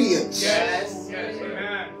obedience.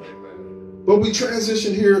 But we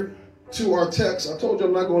transition here to our text. I told you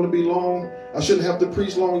I'm not going to be long. I shouldn't have to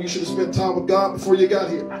preach long. You should have spent time with God before you got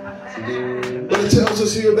here. But it tells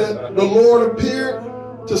us here that the Lord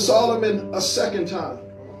appeared to Solomon a second time.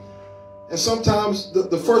 And sometimes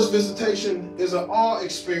the first visitation is an awe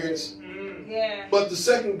experience. But the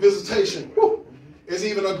second visitation is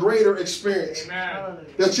even a greater experience.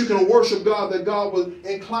 That you can worship God, that God will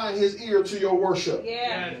incline his ear to your worship.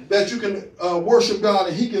 That you can worship God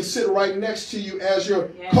and he can sit right next to you as you're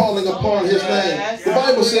calling upon his name. The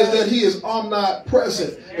Bible says that he is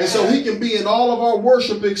omnipresent. And so he can be in all of our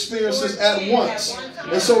worship experiences at once.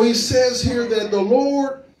 And so he says here that the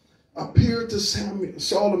Lord appeared to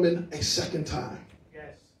Solomon a second time.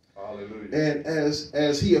 And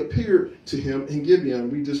as he appeared to him in Gibeon,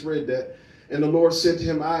 we just read that, and the Lord said to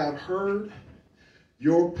him, I have heard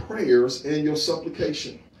your prayers and your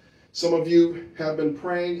supplication. Some of you have been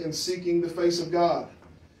praying and seeking the face of God,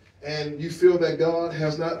 and you feel that God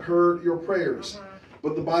has not heard your prayers.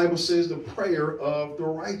 But the Bible says the prayer of the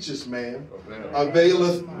righteous man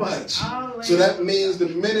availeth much. So that means the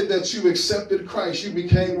minute that you accepted Christ, you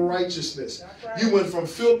became righteousness. You went from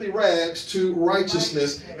filthy rags to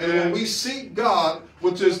righteousness. And when we seek God,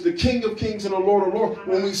 which is the King of Kings and the Lord of Lords,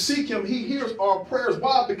 when we seek him, he hears our prayers.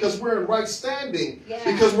 Why? Because we're in right standing.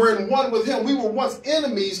 Because we're in one with him. We were once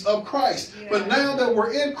enemies of Christ. But now that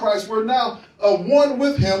we're in Christ, we're now one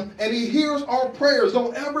with him, and he hears our prayers.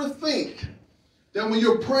 Don't ever think that when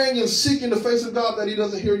you're praying and seeking the face of God, that he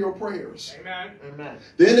doesn't hear your prayers. Amen. Amen.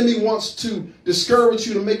 The enemy wants to discourage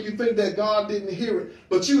you, to make you think that God didn't hear it.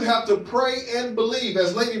 But you have to pray and believe.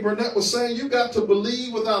 As Lady Burnette was saying, you got to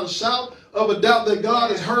believe without a shout of a doubt that God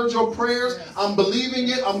has heard your prayers. I'm believing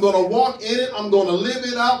it. I'm going to walk in it. I'm going to live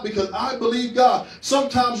it out because I believe God.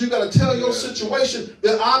 Sometimes you got to tell your situation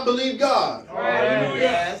that I believe God.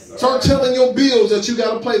 Yes. Start telling your bills that you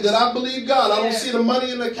got to pay that I believe God. I don't see the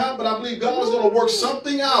money in the account, but I believe God is going to work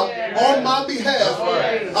something out on my behalf.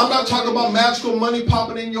 I'm not talking about magical money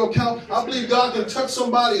popping in your account. I believe God can touch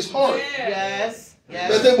somebody's heart. Yes.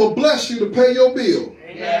 That they will bless you to pay your bill.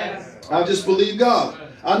 Yes. I just believe God.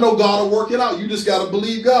 I know God will work it out. You just got to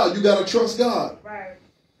believe God. You got to trust God. Right.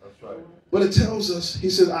 That's right. But it tells us,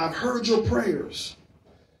 he says, I've heard your prayers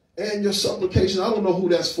and your supplication. I don't know who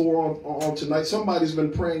that's for on tonight. Somebody's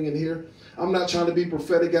been praying in here. I'm not trying to be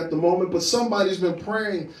prophetic at the moment, but somebody's been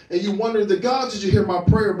praying and you wonder, the God, did you hear my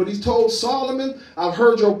prayer? But he told Solomon, I've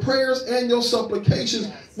heard your prayers and your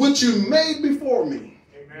supplications, which you made before me.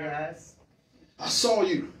 Yes. I saw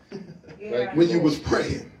you Yeah. when you was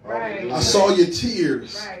praying. Right. I saw your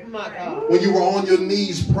tears Right. My God. when you were on your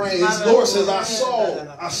knees praying. The Lord says, I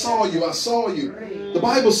saw you. The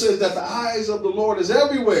Bible says that the eyes of the Lord is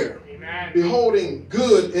everywhere, Amen. beholding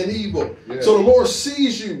good and evil. Yes. So the Lord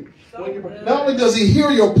sees you. Not only does he hear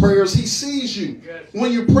your prayers, he sees you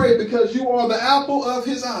when you pray because you are the apple of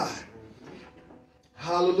his eye.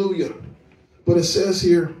 Hallelujah. But it says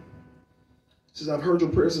here, it says, I've heard your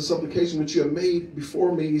prayers and supplication which you have made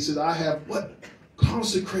before me. He says, I have what?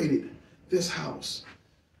 Consecrated this house.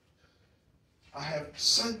 I have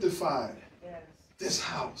sanctified this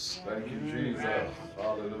house. Thank you, Jesus.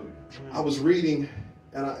 Hallelujah. I was reading,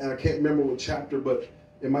 and I can't remember what chapter, but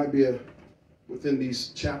it might be within these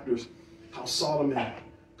chapters, how Solomon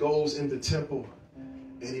goes in the temple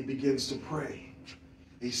and he begins to pray.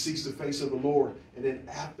 He seeks the face of the Lord, and then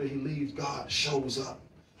after he leaves, God shows up.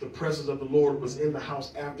 The presence of the Lord was in the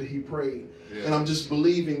house after he prayed. Yeah. And I'm just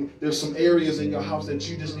believing there's some areas in your house that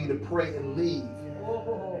you just need to pray and leave.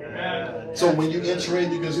 Amen. So when you enter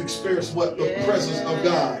in, you can experience what? The presence of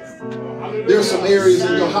God. There's some areas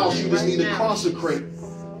in your house you just need to consecrate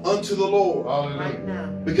unto the Lord.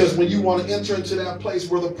 Hallelujah. Because when you want to enter into that place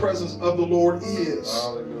where the presence of the Lord is.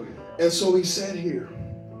 Hallelujah. And so he said here,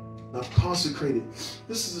 I've consecrated.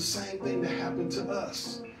 This is the same thing that happened to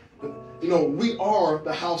us. You know, we are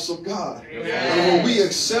the house of God. And when we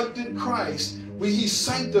accepted Christ, he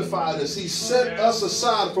sanctified us. He set us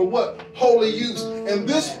aside for what? Holy use. And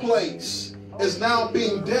this place is now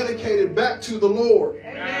being dedicated back to the Lord.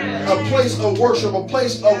 A place of worship, a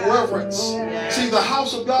place of reverence. See, the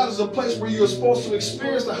house of God is a place where you're supposed to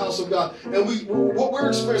experience the house of God. And what we're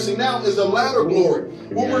experiencing now is the latter glory.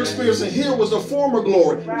 What we're experiencing here was the former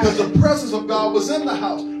glory, because the presence of God was in the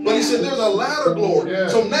house. But he said there's a latter glory.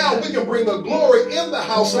 So now we can bring the glory in the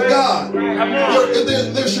house of God.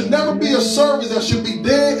 There should never be a service that should be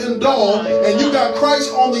dead and dull, and you got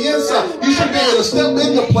Christ on the inside. You should be able to step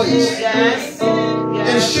in the place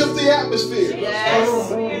and shift the atmosphere.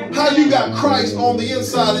 How you got Christ on the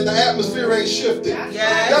inside and the atmosphere ain't shifted?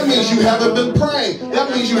 That means you haven't been praying. That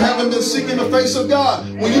means you haven't been seeking the face of God.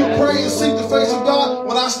 When you pray and seek the face of God,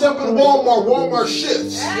 when I step in Walmart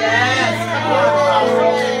shifts.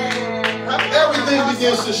 Everything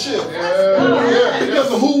begins to shift.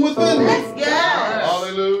 Because of who within me.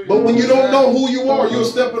 Hallelujah. But when you don't know who you are, you'll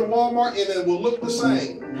step in Walmart and it will look the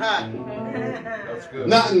same. That's good.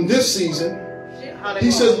 Not in this season.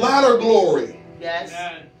 He says latter glory.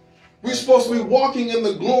 We're supposed to be walking in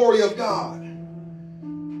the glory of God.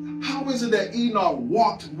 How is it that Enoch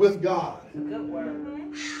walked with God?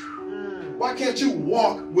 Why can't you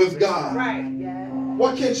walk with God?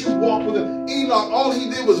 Why can't you walk with him? Enoch, all he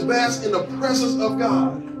did was bask in the presence of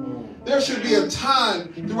God. There should be a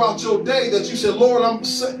time throughout your day that you said, Lord, I'm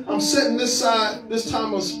setting this time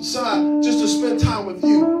aside just to spend time with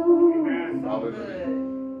you. Hallelujah.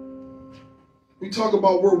 We talk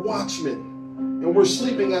about we're watchmen. And we're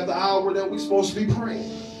sleeping at the hour that we're supposed to be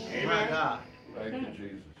praying. Amen. Thank you,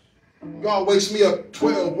 Jesus. God wakes me up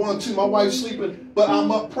 12, 1, 2. My wife's sleeping, but I'm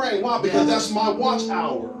up praying. Why? Because that's my watch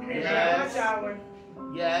hour. Watch hour.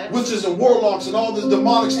 Witches and warlocks and all this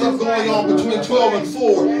demonic stuff going on between 12 and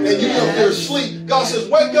 4. And you up there asleep. God says,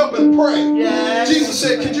 wake up and pray. Jesus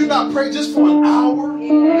said, could you not pray just for an hour?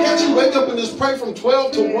 Can't you wake up and just pray from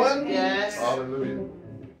 12 to 1? Hallelujah.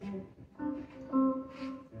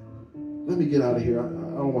 Let me get out of here. I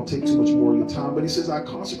don't want to take too much more of your time. But he says, I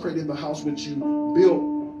consecrated the house which you built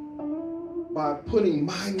by putting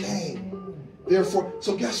my name Therefore,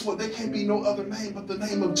 so guess what? There can't be no other name but the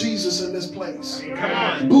name of Jesus in this place.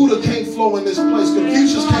 Buddha can't flow in this place.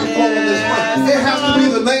 Confucius can't flow in this place. It has to be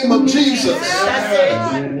the name of Jesus.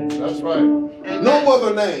 That's right. No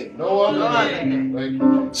other name. No other name. Thank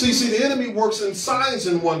you. See, the enemy works in signs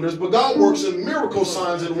and wonders, but God works in miracle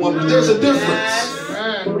signs and wonders. There's a difference.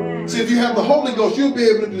 Amen. See, if you have the Holy Ghost, you'll be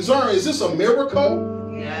able to discern, is this a miracle?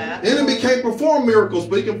 The enemy can't perform miracles,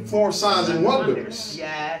 but he can perform signs and wonders.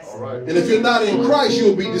 All right. And if you're not in Christ,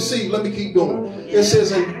 you'll be deceived. Let me keep going. It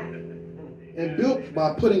says, and built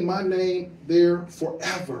by putting my name there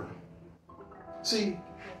forever. See,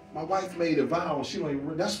 my wife made a vow. She don't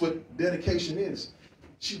even, that's what dedication is.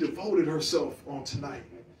 She devoted herself on tonight.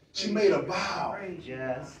 She made a vow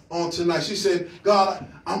on tonight. She said, God,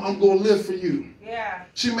 I'm going to live for you. Yeah.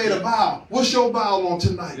 She made a vow. What's your vow on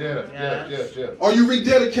tonight? Yes. Are you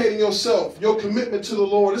rededicating yourself, your commitment to the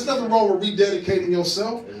Lord? There's nothing wrong with rededicating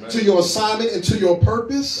yourself to your assignment and to your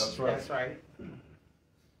purpose. That's right.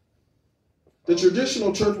 The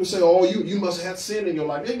traditional church will say, oh, you must have sin in your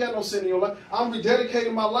life. You ain't got no sin in your life. I'm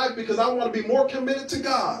rededicating my life because I want to be more committed to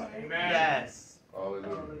God. Amen.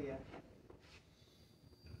 Hallelujah.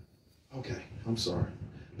 Okay, I'm sorry.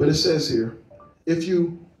 But it says here, if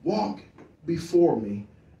you walk before me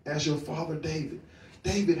as your father David.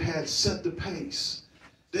 David had set the pace.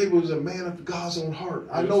 David was a man of God's own heart.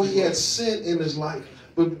 I know he had sin in his life,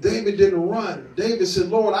 but David didn't run. David said,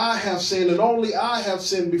 Lord, I have sinned, and only I have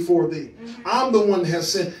sinned before thee. I'm the one that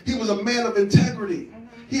has sinned. He was a man of integrity.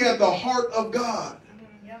 He had the heart of God.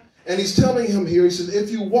 And he's telling him here, he says,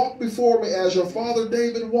 if you walk before me as your father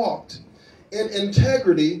David walked, in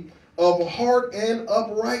integrity of heart and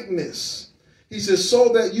uprightness. He says, so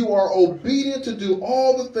that you are obedient to do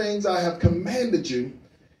all the things I have commanded you,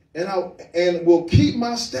 and will keep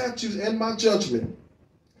my statutes and my judgment.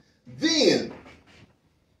 Then,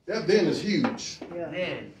 that then is huge.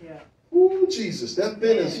 Ooh, Jesus, that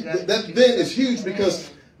then is huge,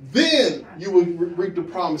 because then you will reap the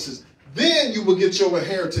promises. Then you will get your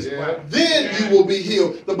inheritance. Then you will be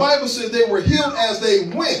healed. The Bible says they were healed as they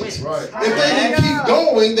went. Right. If they didn't keep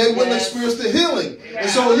going, they wouldn't experience the healing. And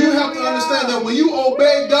so you have to understand that when you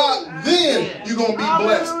obey God, then you're going to be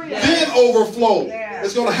blessed. Then overflow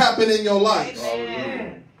is going to happen in your life.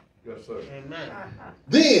 Hallelujah. Yes, sir.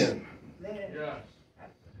 Then.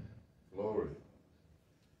 Glory.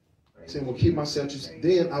 Saying, well, keep my statutes.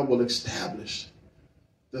 Then I will establish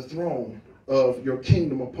the throne of your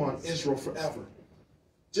kingdom upon Israel forever.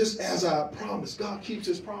 Just as I promised. God keeps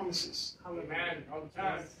his promises. Amen. All the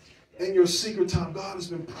time. In your secret time, God has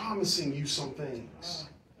been promising you some things.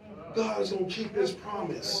 God is going to keep his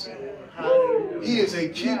promise. He is a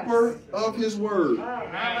keeper of his word.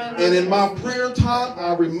 And in my prayer time,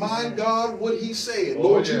 I remind God what he said.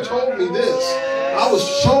 Lord, you told me this. I was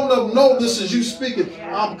shown up, no, this is you speaking.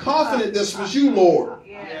 I'm confident this was you, Lord.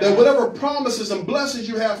 That whatever promises and blessings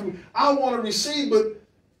you have from me, I want to receive, but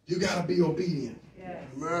you got to be obedient.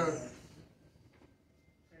 Amen.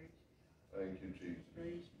 Thank you,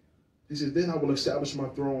 Jesus. He says, then I will establish my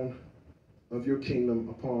throne of your kingdom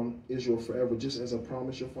upon Israel forever, just as I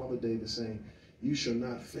promised your father David, saying, you shall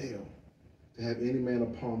not fail to have any man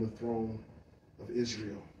upon the throne of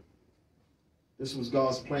Israel. This was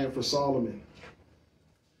God's plan for Solomon.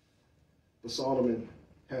 But Solomon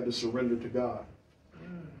had to surrender to God.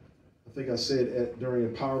 I think I said during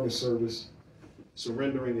empowerment service,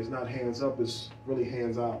 surrendering is not hands up, it's really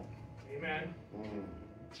hands out. Amen.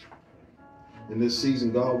 In this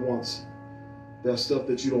season, God wants that stuff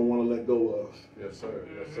that you don't want to let go of. Yes, sir.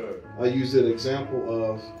 Yes, sir. I use that example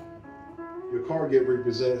of your car get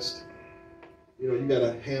repossessed. You know, you got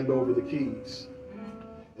to hand over the keys.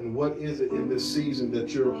 And what is it in this season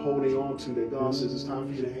that you're holding on to that God says it's time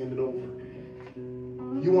for you to hand it over?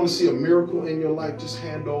 You want to see a miracle in your life, just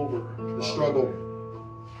hand over the struggle.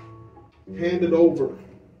 Hand it over.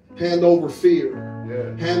 Hand over fear.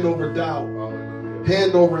 Yeah. Hand over doubt. Hallelujah.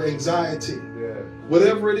 Hand over anxiety. Yeah.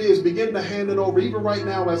 Whatever it is, begin to hand it over. Even right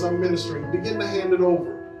now as I'm ministering, begin to hand it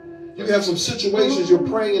over. You have some situations you're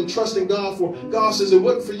praying and trusting God for. God says it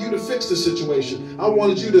wasn't for you to fix the situation. I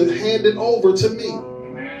wanted you to hand it over to me.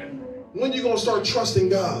 Amen. When are you going to start trusting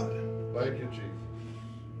God? Thank you, Jesus.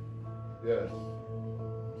 Yes.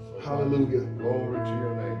 Hallelujah. Glory to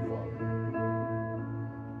your name, Father.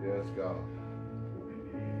 Yes, God.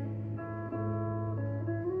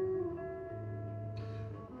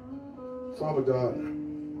 Father God,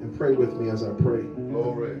 and pray with me as I pray.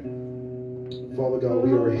 Glory. Father God,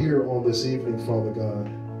 we are here on this evening, Father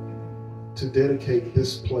God, to dedicate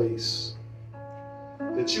this place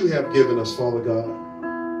that you have given us, Father God.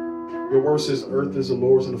 Your word says earth is the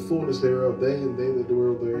Lord's and the fullness thereof, they and they that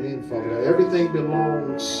dwell therein, Father God. Everything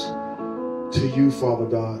belongs to you, Father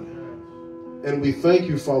God. And we thank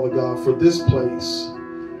you, Father God, for this place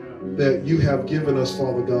that you have given us,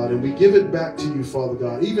 Father God. And we give it back to you, Father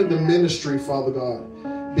God. Even the ministry, Father God,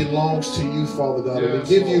 belongs to you, Father God. And we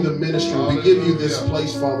give you the ministry. We give you this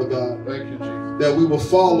place, Father God. Thank you, Jesus. That we will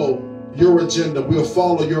follow your agenda. We'll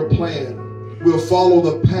follow your plan. We'll follow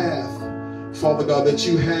the path, Father God, that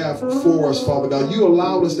you have for us, Father God. You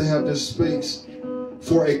allowed us to have this space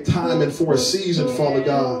for a time and for a season, Father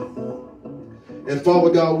God. And Father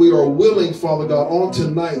God, we are willing, Father God, on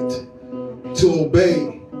tonight to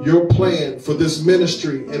obey your plan for this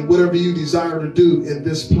ministry and whatever you desire to do in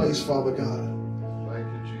this place, Father God. Thank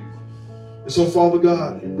you, Jesus. And so, Father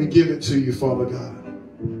God, we give it to you, Father God.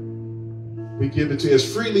 We give it to you as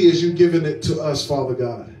freely as you've given it to us, Father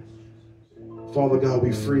God. Father God,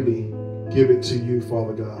 we freely give it to you,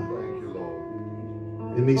 Father God. Thank you,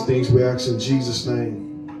 Lord. And these things we ask in Jesus'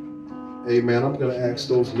 name. Amen. I'm going to ask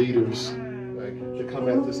those leaders to come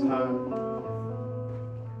at this time.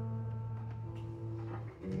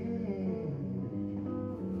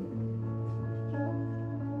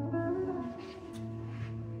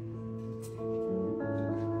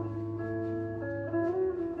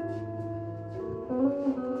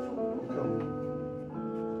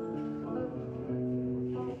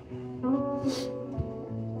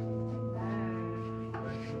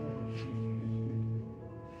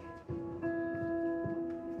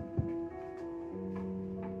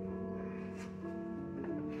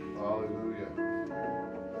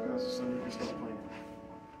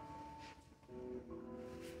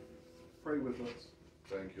 Pray with us.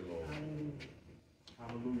 Thank you, Lord.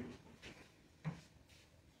 Hallelujah.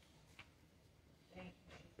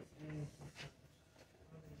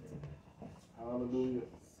 Hallelujah.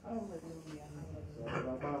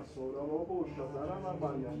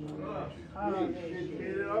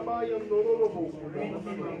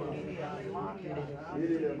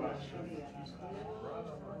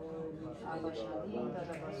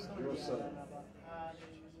 Your son.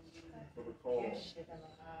 For the call.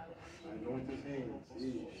 Anoint his hands.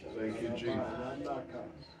 Thank you, Jesus.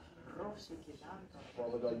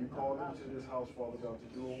 Father God, you called into this house, Father God, to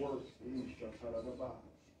do a work.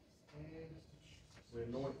 We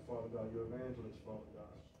anoint, Father God, your evangelist, Father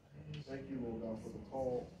God. Thank you, Lord God, for the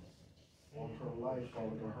call on her life,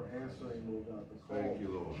 Father God, her answering, Lord God, the call. Thank you,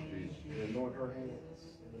 Lord Jesus. We anoint her hands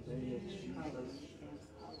in the name of Jesus.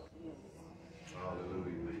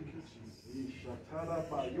 Hallelujah. Thank you, Jesus.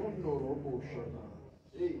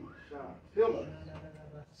 Pillar. Thank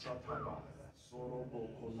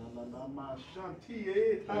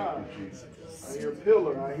you, Jesus. I hear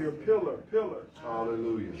pillar. I hear pillar. Pillar.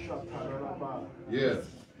 Hallelujah. Yes,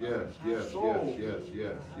 yes, yes, yes, yes,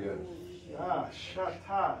 yes, yes. Ah,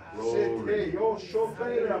 shata. Glory. Sete, yo,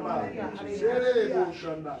 shoterama.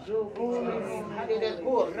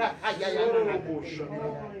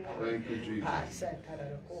 Thank you, Jesus.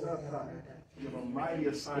 You have a mighty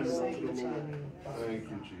assignment unto the Lord. Thank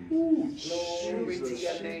you, Jesus. Ooh, Jesus. Bless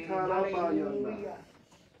your name, Father.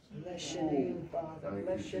 Bless your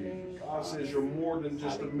name. God says you're more than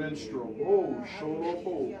just a minstrel. Oh,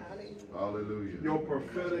 shorobo. Hallelujah. Your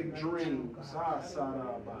prophetic dreams.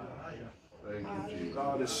 Thank you, Jesus.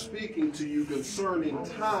 God is speaking to you concerning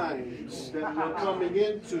times that you're coming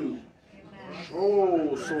into.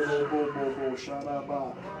 Oh, shorobo,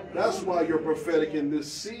 sharaba. That's why you're prophetic in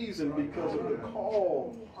this season, because of the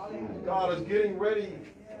call. God is getting ready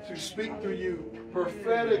to speak through you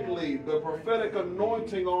prophetically, the prophetic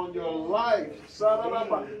anointing on your life.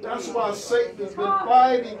 That's why Satan has been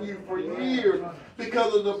fighting you for years,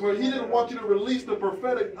 because of he didn't want you to release the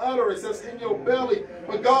prophetic utterance that's in your belly.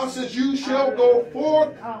 But God says you shall go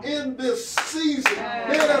forth in this season.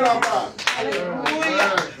 Hallelujah.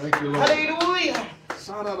 Thank you, Lord. Hallelujah.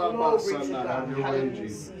 Have your way,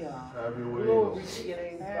 Jesus. Have your way, Lord. Glory to your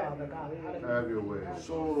name, Father God. Have your way.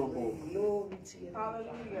 Glory to your name.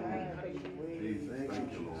 Hallelujah. Jesus,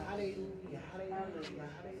 thank you, Lord. Hallelujah.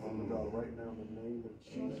 Hallelujah. Father God, right now in the name of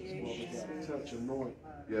Jesus, Father God, touch, anoint.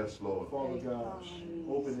 Yes, Lord. Father God,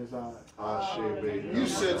 open his eyes. Ashe, baby. You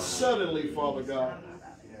said suddenly, Father God.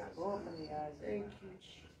 Open the eyes. Thank you.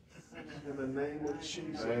 In the name of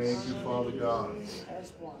Jesus. Thank you, Father God.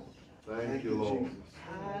 As one. Thank you, Lord.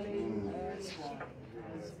 Hallelujah. As one.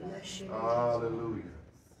 Bless your name. Hallelujah.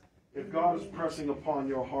 If God is pressing upon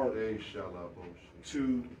your heart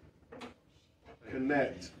to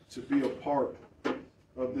connect, to be a part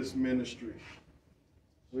of this ministry,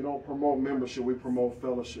 we don't promote membership, we promote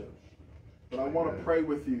fellowship. But I want to pray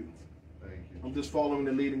with you. Thank you, I'm just following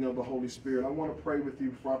the leading of the Holy Spirit. I want to pray with you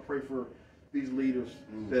before I pray for these leaders,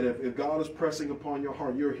 that if God is pressing upon your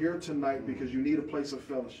heart, you're here tonight because you need a place of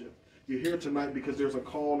fellowship. You're here tonight because there's a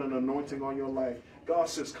call and anointing on your life. God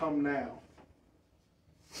says, come now.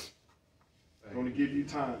 I'm going to give you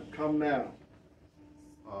time. Come now.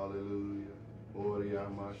 Hallelujah. We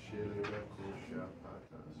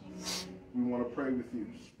want to pray with you.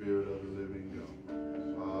 Spirit of the living God.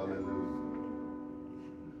 Hallelujah.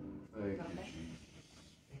 Thank you, Jesus.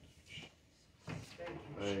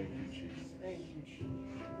 Thank you, Jesus.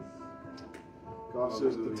 God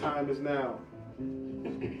says the time is now.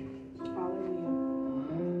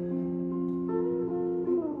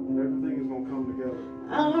 Everything is going to come together.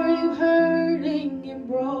 Are you hurting and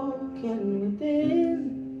broken within?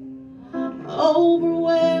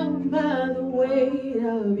 Overwhelmed by the weight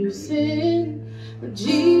of your sin?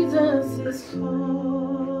 Jesus is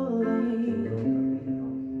calling.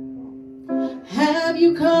 Have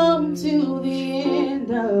you come to the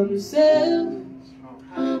end of yourself?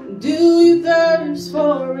 Do you thirst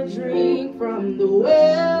for a drink from the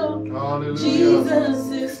well? Hallelujah.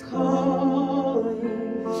 Jesus is calling.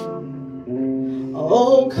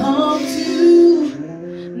 Oh, come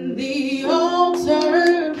to the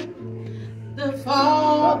altar. The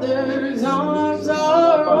Father's arms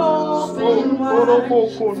are open wide.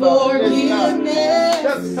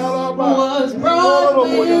 Forgiveness was brought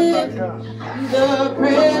with the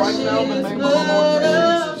precious blood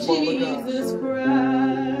of Jesus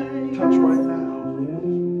Christ. Touch right now.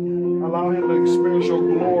 Allow him to experience your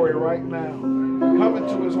glory right now. Come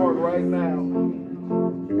into his heart right now.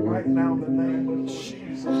 Right now in the name of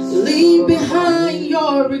Jesus. Leave behind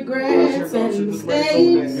your regrets and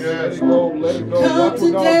mistakes. Yes, Lord, let it go. Come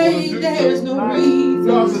today, there's no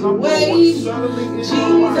reason to wait.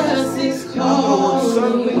 Jesus is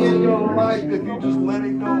Suddenly in calling. your life, if you just let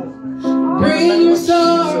it go. Bring your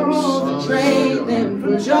sorrows and trade them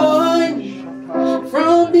for joy.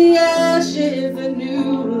 From the ashes, a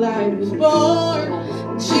new life is born.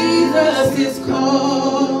 Jesus is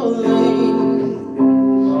calling.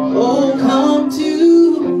 Oh, come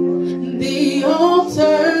to the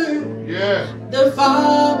altar. Yeah. The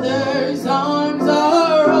Father's arms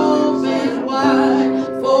are open wide.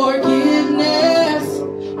 Forgiveness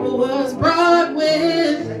was brought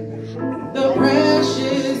with the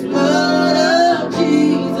precious blood of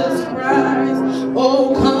Jesus Christ.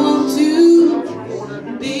 Oh, come to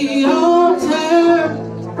the altar.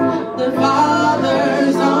 The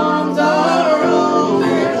Father's arms are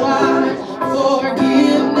open wide.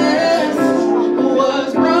 Forgiveness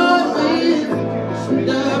was brought with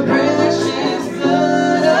the precious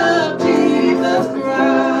blood of Jesus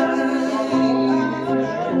Christ.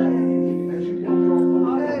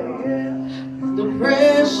 The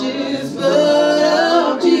precious blood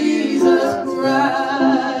of Jesus Christ.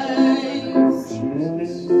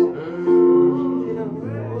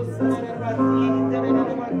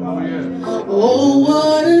 Oh,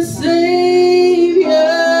 what a Savior.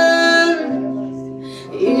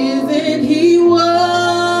 Isn't he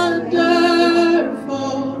wonderful?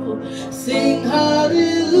 Sing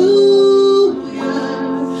hallelujah.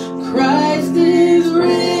 Christ is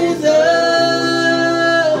risen.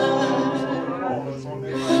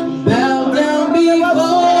 Bow down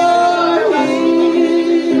before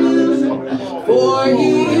him, for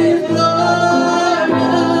he is Lord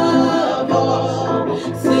of all.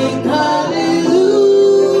 Sing hallelujah.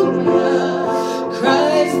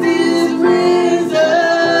 Christ is risen.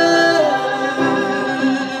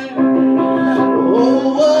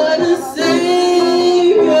 Oh, what a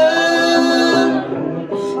Savior.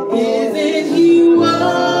 Isn't he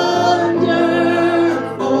wonderful?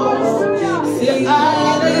 Sing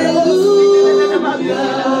hallelujah.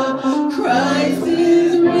 Christ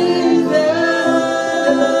is risen.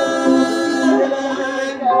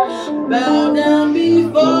 Bow down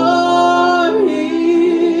before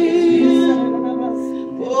him,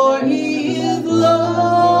 for he is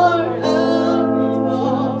Lord of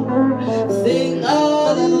all. Sing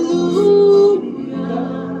hallelujah.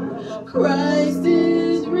 Christ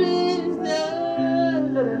is risen.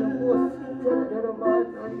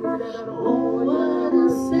 Oh, what a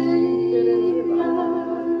Savior.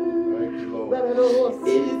 Thank you, Lord.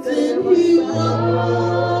 Isn't he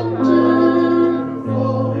wonderful?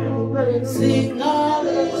 Sing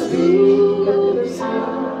hallelujah.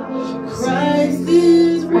 Christ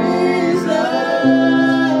is risen.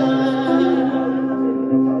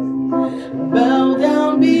 Bow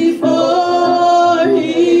down before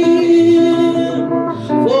him,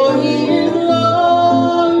 for he is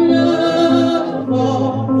Lord of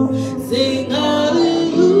all. Sing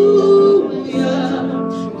hallelujah.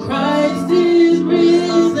 Christ is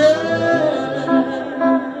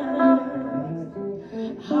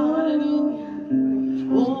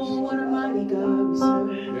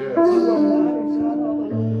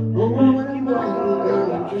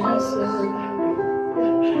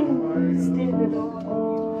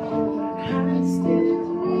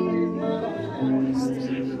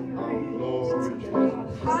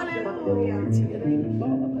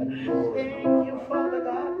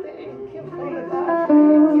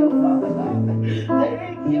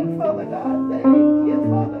Father God. Thank you,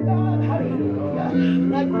 Father God. Hallelujah.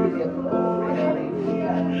 I give you glory. Hallelujah.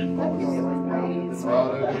 I give you praise,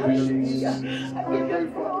 Father. Hallelujah. I give you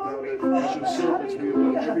glory, Father.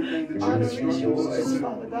 Hallelujah. Honor is yours,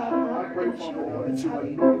 Father God. I pray, Father God, that you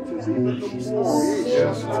anoint us even the more.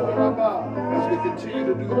 Yes, As we continue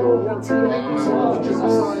to do the work of your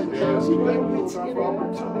assignment. We thank you, Lord God, for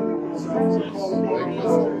opportunities to call upon us.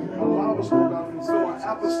 Allow us, Lord God, to fulfill our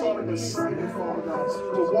apostolic assignment, Father God,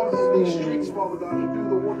 to walk in these streets, Father God, and do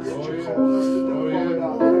the work that you called us to do, Father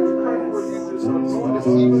God. We pray for you to anoint us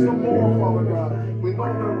even the more, Father God. We know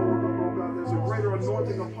that, Lord God, there's a greater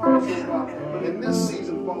anointing upon us, Lord God. But in this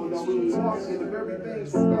season, Father God, we will walk in the very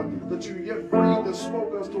things, Lord God, that you yet breathed and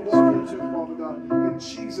spoke us to walk into, Father God. In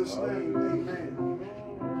Jesus' name, amen.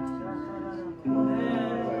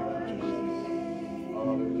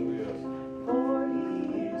 Hallelujah.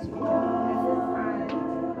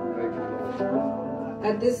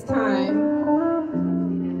 At this time,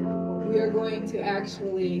 we are going to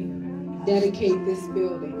actually dedicate this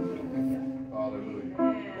building. Hallelujah.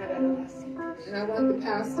 And I want the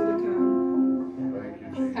pastor to come, Thank you,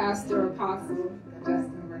 Jesus. Pastor Apostle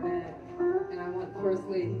Justin Burnette, and I want the First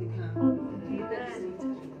Lady to come.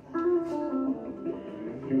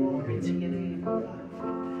 Glory to your name,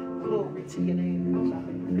 God. Glory to your name, God.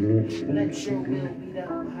 Let your will be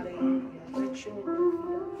done. Hallelujah. Let your will be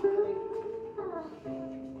done. Hallelujah.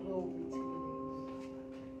 Glory to your name.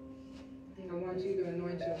 I want you to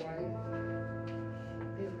anoint your wife.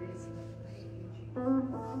 There is no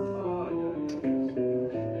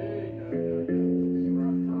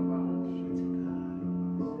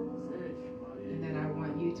And then I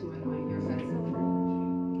want you to anoint your husband.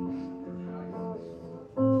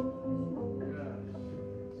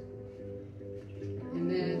 And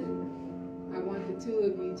then I want the two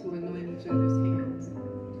of you to anoint each other's hands.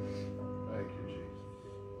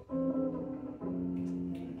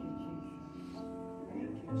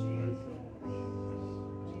 Thank you, Jesus.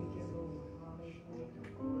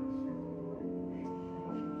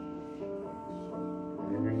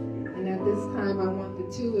 And at this time, I want the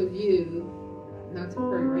two of you, not to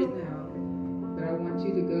pray right now, but I want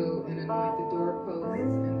you to go and anoint the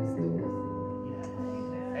doorposts and the stools.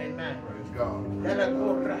 Amen. Praise God.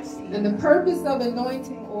 And the purpose of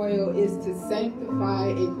anointing oil is to sanctify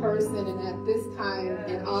a person, and at this time,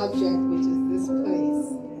 an object, which is this place,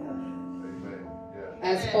 Amen. Yeah.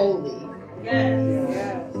 as holy.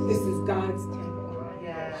 Yes. This is God's temple.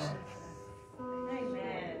 Yes.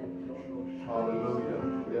 Hallelujah.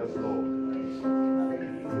 Yes, Lord.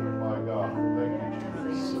 My God. Thank you,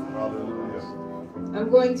 Jesus. Hallelujah. I'm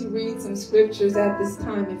going to read some scriptures at this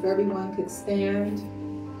time, if everyone could stand.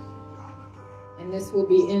 And this will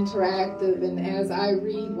be interactive. And as I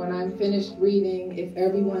read, when I'm finished reading, if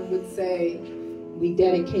everyone would say, we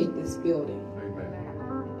dedicate this building. Amen.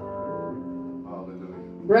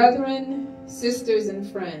 Hallelujah. Brethren, sisters, and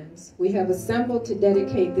friends, we have assembled to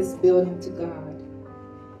dedicate this building to God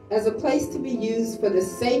as a place to be used for the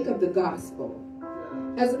sake of the gospel,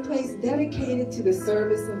 as a place dedicated to the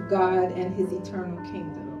service of God and his eternal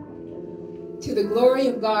kingdom, to the glory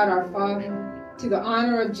of God our Father, to the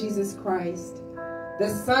honor of Jesus Christ, the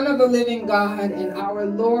Son of the living God and our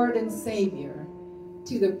Lord and Savior,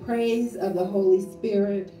 to the praise of the Holy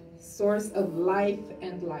Spirit, source of life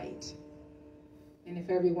and light. And if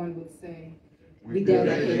everyone would say, we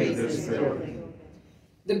dedicate this building.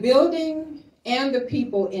 The building and the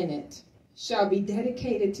people in it shall be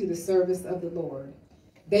dedicated to the service of the Lord.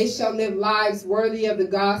 They shall live lives worthy of the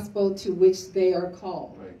gospel to which they are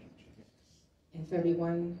called. And if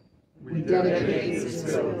everyone, we dedicate this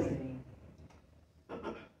building.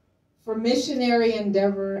 For missionary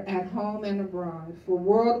endeavor at home and abroad, for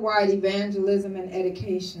worldwide evangelism and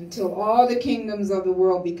education, till all the kingdoms of the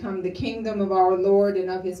world become the kingdom of our Lord and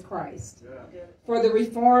of his Christ. For the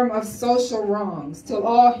reform of social wrongs, till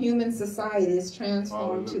all human society is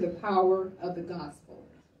transformed to the power of the gospel.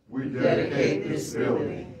 We dedicate this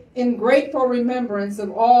building. In grateful remembrance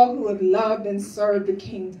of all who have loved and served the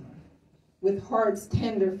kingdom, with hearts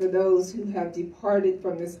tender for those who have departed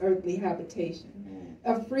from this earthly habitation,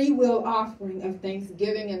 a free will offering of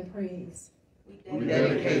thanksgiving and praise. We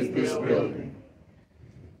dedicate this building.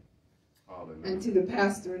 And to the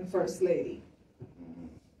pastor and first lady.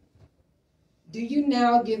 Do you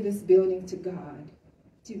now give this building to God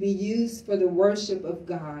to be used for the worship of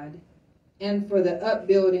God and for the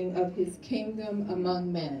upbuilding of his kingdom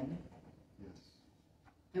among men? Yes.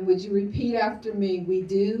 And would you repeat after me? We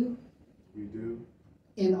do. We do.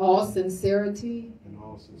 In all sincerity. In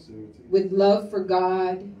all sincerity. With love for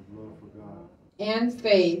God. With love for God. And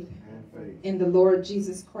faith. And faith. in the Lord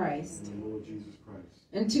Jesus Christ. In the Lord Jesus Christ.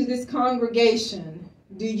 And to this congregation,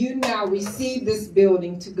 do you now receive this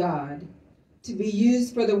building to God, to be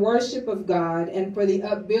used for the worship of God and for the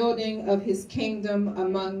upbuilding of his kingdom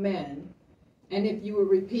among men? And if you will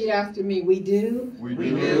repeat after me, we do. We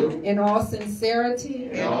do. In all sincerity.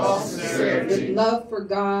 In all sincerity. With love for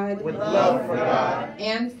God. With love for God.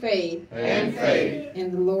 And faith. And faith.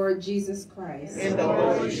 In the Lord Jesus Christ. In the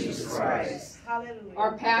Lord Jesus Christ.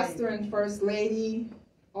 Our pastor and first lady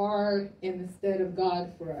are in the stead of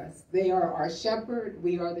God for us. They are our shepherd.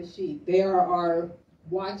 We are the sheep. They are our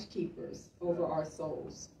watch keepers over our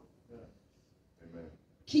souls. Amen.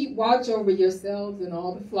 Keep watch over yourselves and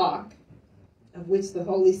all the flock, of which the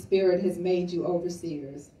Holy Spirit has made you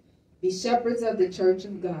overseers. Be shepherds of the church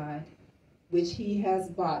of God, which he has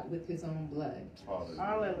bought with his own blood.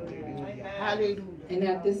 Hallelujah. Hallelujah. And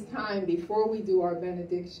at this time, before we do our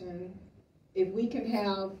benediction, if we can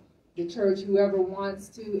have the church, whoever wants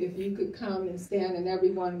to, if you could come and stand, and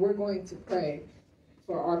everyone, we're going to pray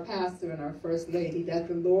for our pastor and our first lady, that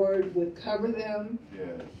the Lord would cover them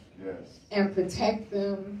and protect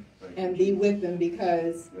them and be with them,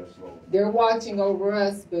 because they're watching over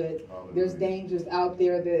us, but there's dangers out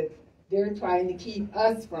there that they're trying to keep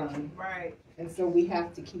us from. Right. And so we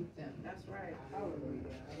have to keep them. That's right. Hallelujah.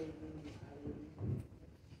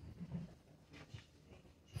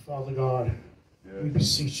 Father God, we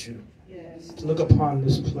beseech you Yes. to look upon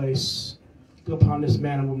this place, look upon this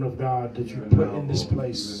man and woman of God that you put in this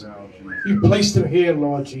place. You placed them here,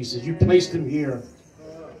 Lord Jesus. You placed them here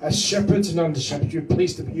as shepherds and under shepherds. You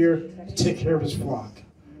placed them here to take care of his flock,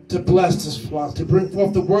 to bless this flock, to bring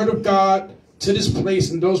forth the word of God to this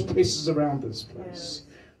place and those places around this place.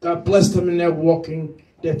 God bless them in their walking,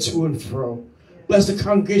 their to and fro. Bless the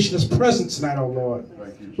congregation that's present tonight, oh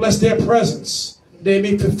Lord. Bless their presence. They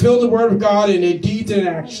may fulfill the word of God in their deeds and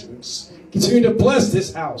actions. Continue to bless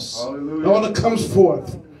this house, and all that comes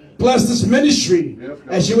forth. Bless this ministry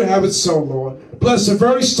as you would have it so, Lord. Bless the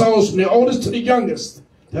very souls from the oldest to the youngest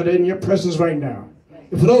that are in your presence right now.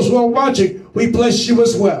 And for those who are watching, we bless you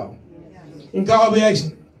as well. And God, we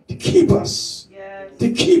ask to keep us,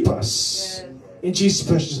 to keep us. In Jesus'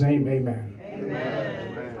 precious name, amen. Amen.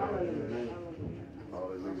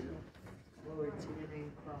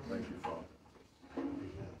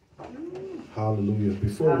 Hallelujah.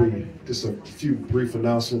 Before we, just a few brief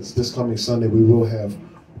announcements. This coming Sunday, we will have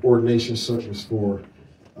ordination service for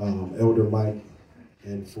Elder Mike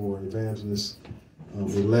and for Evangelist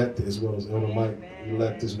elect, as well as Elder Mike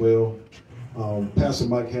elect as well. Pastor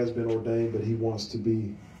Mike has been ordained, but he wants to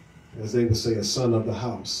be, as they would say, a son of the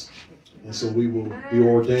house. And so we will be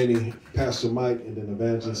ordaining Pastor Mike, and then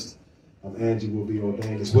Evangelist Angie will be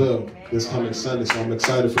ordained as well this coming Sunday. So I'm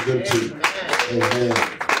excited for them too.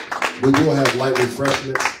 Amen. We will have light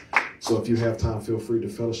refreshments, so if you have time, feel free to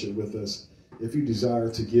fellowship with us. If you desire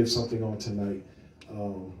to give something on tonight,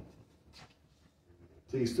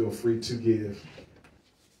 please feel free to give.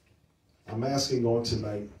 I'm asking on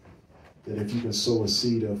tonight that if you can sow a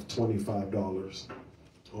seed of $25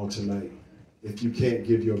 on tonight. If you can't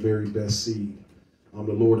give your very best seed, the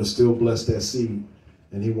Lord has still blessed that seed,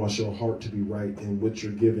 and he wants your heart to be right in what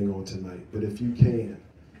you're giving on tonight. But if you can,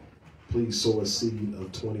 please sow a seed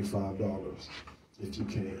of $25 if you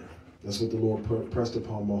can. That's what the Lord pressed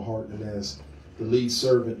upon my heart. And as the lead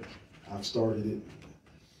servant, I've started it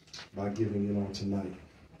by giving it on tonight.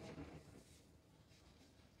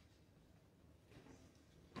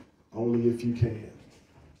 Only if you can.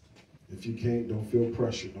 If you can't, don't feel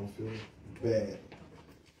pressure. Don't feel bad.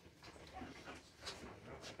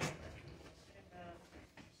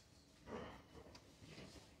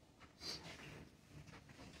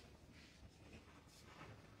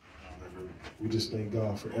 We just thank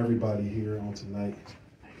God for everybody here on tonight.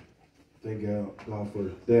 Thank God for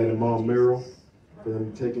Dad and Mom Merrill, for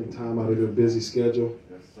them taking time out of their busy schedule.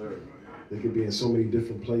 Yes, sir. They could be in so many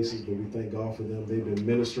different places, but we thank God for them. They've been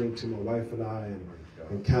ministering to my wife and I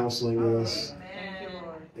and counseling us.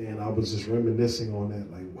 And I was just reminiscing on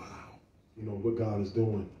that, like, wow, you know, what God is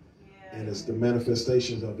doing. And it's the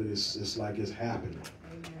manifestations of it, it's like it's happening.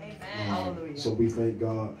 So we thank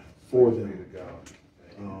God for them.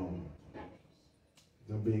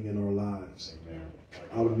 Them being in our lives.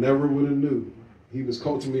 I would never would have knew. He was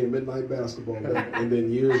coaching me in midnight basketball, and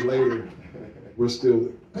then years later, we're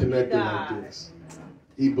still connected like this.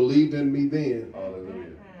 He believed in me then,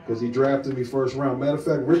 because he drafted me first round. Matter of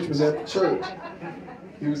fact, Rich was at the church.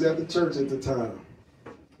 He was at the church at the time.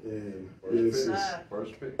 And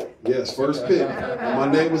First pick. Yes, first pick.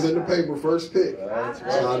 My name was in the paper, first pick.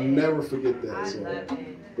 So I'll never forget that. So,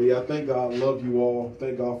 but yeah, I thank God, love you all.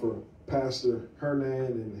 Thank God for Pastor Hernan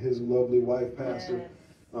and his lovely wife, Pastor.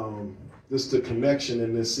 Just the connection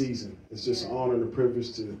in this season. It's just an honor and a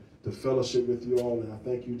privilege to fellowship with you all, and I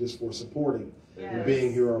thank you just for supporting and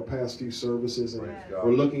being here our past few services. And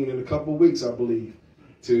we're looking in a couple of weeks, I believe,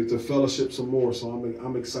 to fellowship some more. So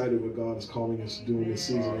I'm excited what God is calling us to do in this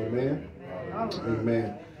season. Amen.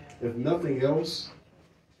 Amen. If nothing else,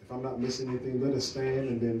 if I'm not missing anything, let us stand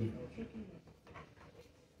and then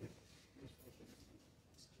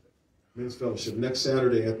men's fellowship next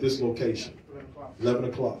Saturday at this location, 11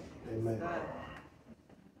 o'clock. Amen.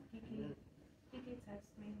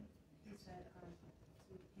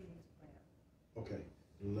 Okay,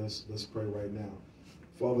 let's pray right now.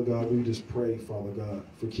 Father God, we just pray, Father God,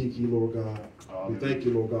 for Kiki, Lord God. We thank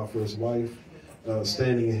you, Lord God, for his wife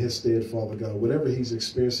standing in his stead, Father God. Whatever he's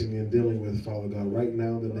experiencing and dealing with, Father God, right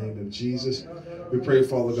now in the name of Jesus, we pray,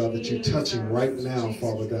 Father God, that you touch him right now,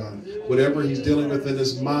 Father God. Whatever he's dealing with in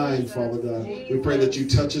his mind, Father God, we pray that you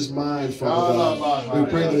touch his mind, Father God. We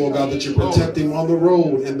pray, Lord God, that you protect him on the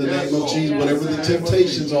road in the name of Jesus. Whatever the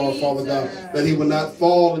temptations are, Father God, that he would not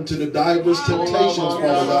fall into the diverse temptations, Father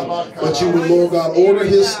God, but you would, Lord God, order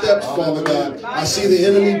his steps, Father God. I see the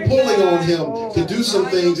enemy pulling on him to do some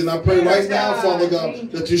things, and I pray right now, Father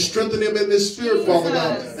God, that you strengthen him in his spirit, Father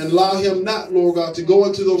God, and allow him not, Lord God, to go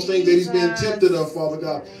into those things that he's being tempted of, Father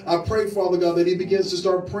God. I pray, Father God, that he begins to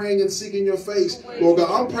start praying and seeking your face, Lord God.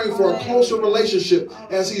 I'm praying for a closer relationship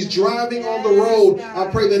as he's driving on the road. I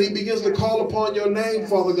pray that he begins to call upon your name,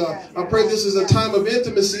 Father God. I pray this is a time of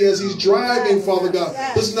intimacy as he's driving, Father God.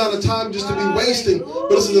 This is not a time just to be wasting, but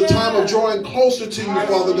this is a time of drawing closer to you,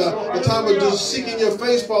 Father God. A time of just seeking your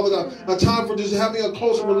face, Father God. A time for just having a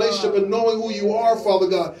closer relationship and knowing who you are, Father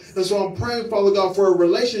God. And so I'm praying, Father God, for a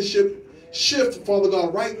relationship shift, Father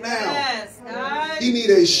God, right now. He needs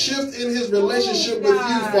a shift in his relationship with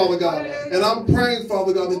you, Father God. And I'm praying,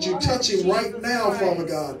 Father God, that you touch him right now, Father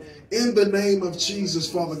God. In the name of Jesus,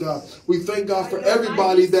 Father God. We thank God for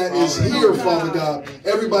everybody that is here, Father God.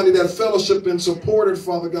 Everybody that fellowship and supported,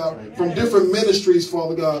 Father God, from different ministries,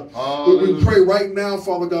 Father God. We pray right now,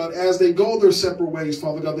 Father God, as they go their separate ways,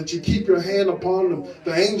 Father God, that you keep your hand upon them.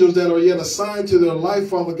 The angels that are yet assigned to their life,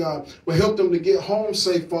 Father God, will help them to get home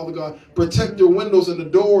safe, Father God. Protect their windows and the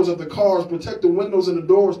doors of the cars. Protect the windows and the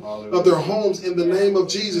doors of their homes in the name of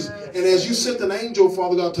Jesus. And as you sent an angel,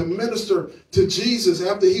 Father God, to minister to Jesus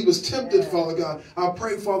after he was tempted, Father God, I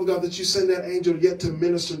pray, Father God, that you send that angel yet to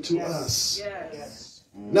minister to us.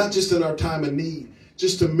 Not just in our time of need,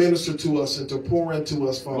 just to minister to us and to pour into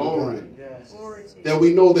us, Father God. That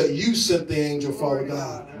we know that you sent the angel, Father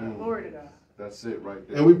God. That's it right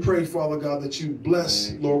there. And we pray, Father God, that you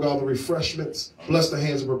bless, Lord God, the refreshments. Bless the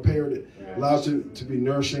hands that prepared it. Allow it to be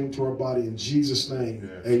nourishing to our body. In Jesus' name,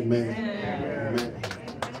 amen. Amen.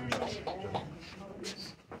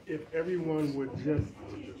 If everyone would just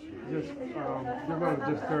we're going to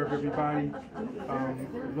just serve everybody.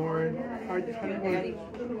 Lauren, how do you want to,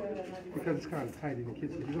 because it's kind of tight in the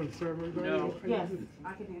kitchen, you going to serve everybody? No. Yes,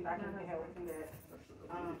 I can do that. I can help do that.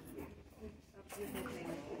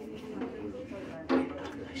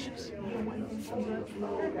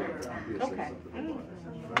 Okay.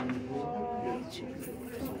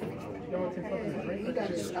 You got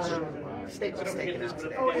steak with steak out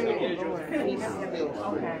today.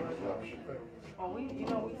 Okay. Oh, we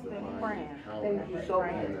still praying. Thank you so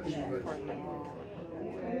much.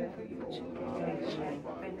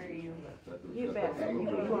 You bet. You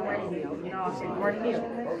already healed. You know, I'm already healed.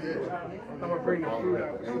 I'm going to bring the food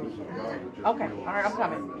out. Okay. All right, I'm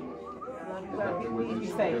coming. Would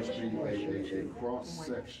just be a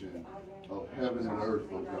cross-section of heaven and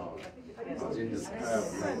earth of God in his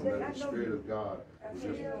pathway, and that the Spirit of God would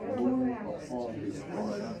just move upon his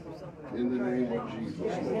heart. In the name of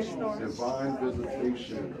Jesus, divine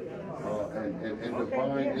visitation and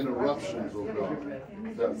divine interruptions, oh God,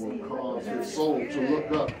 that will cause his soul to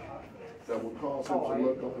look up, that will cause him to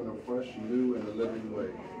look up in a fresh, new, and a living way.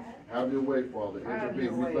 Have your way, Father.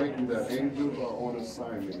 Intervene. We thank you that angels are on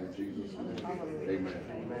assignment in Jesus' name. Amen.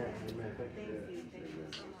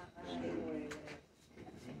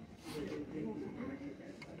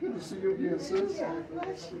 Good to see you again, sis.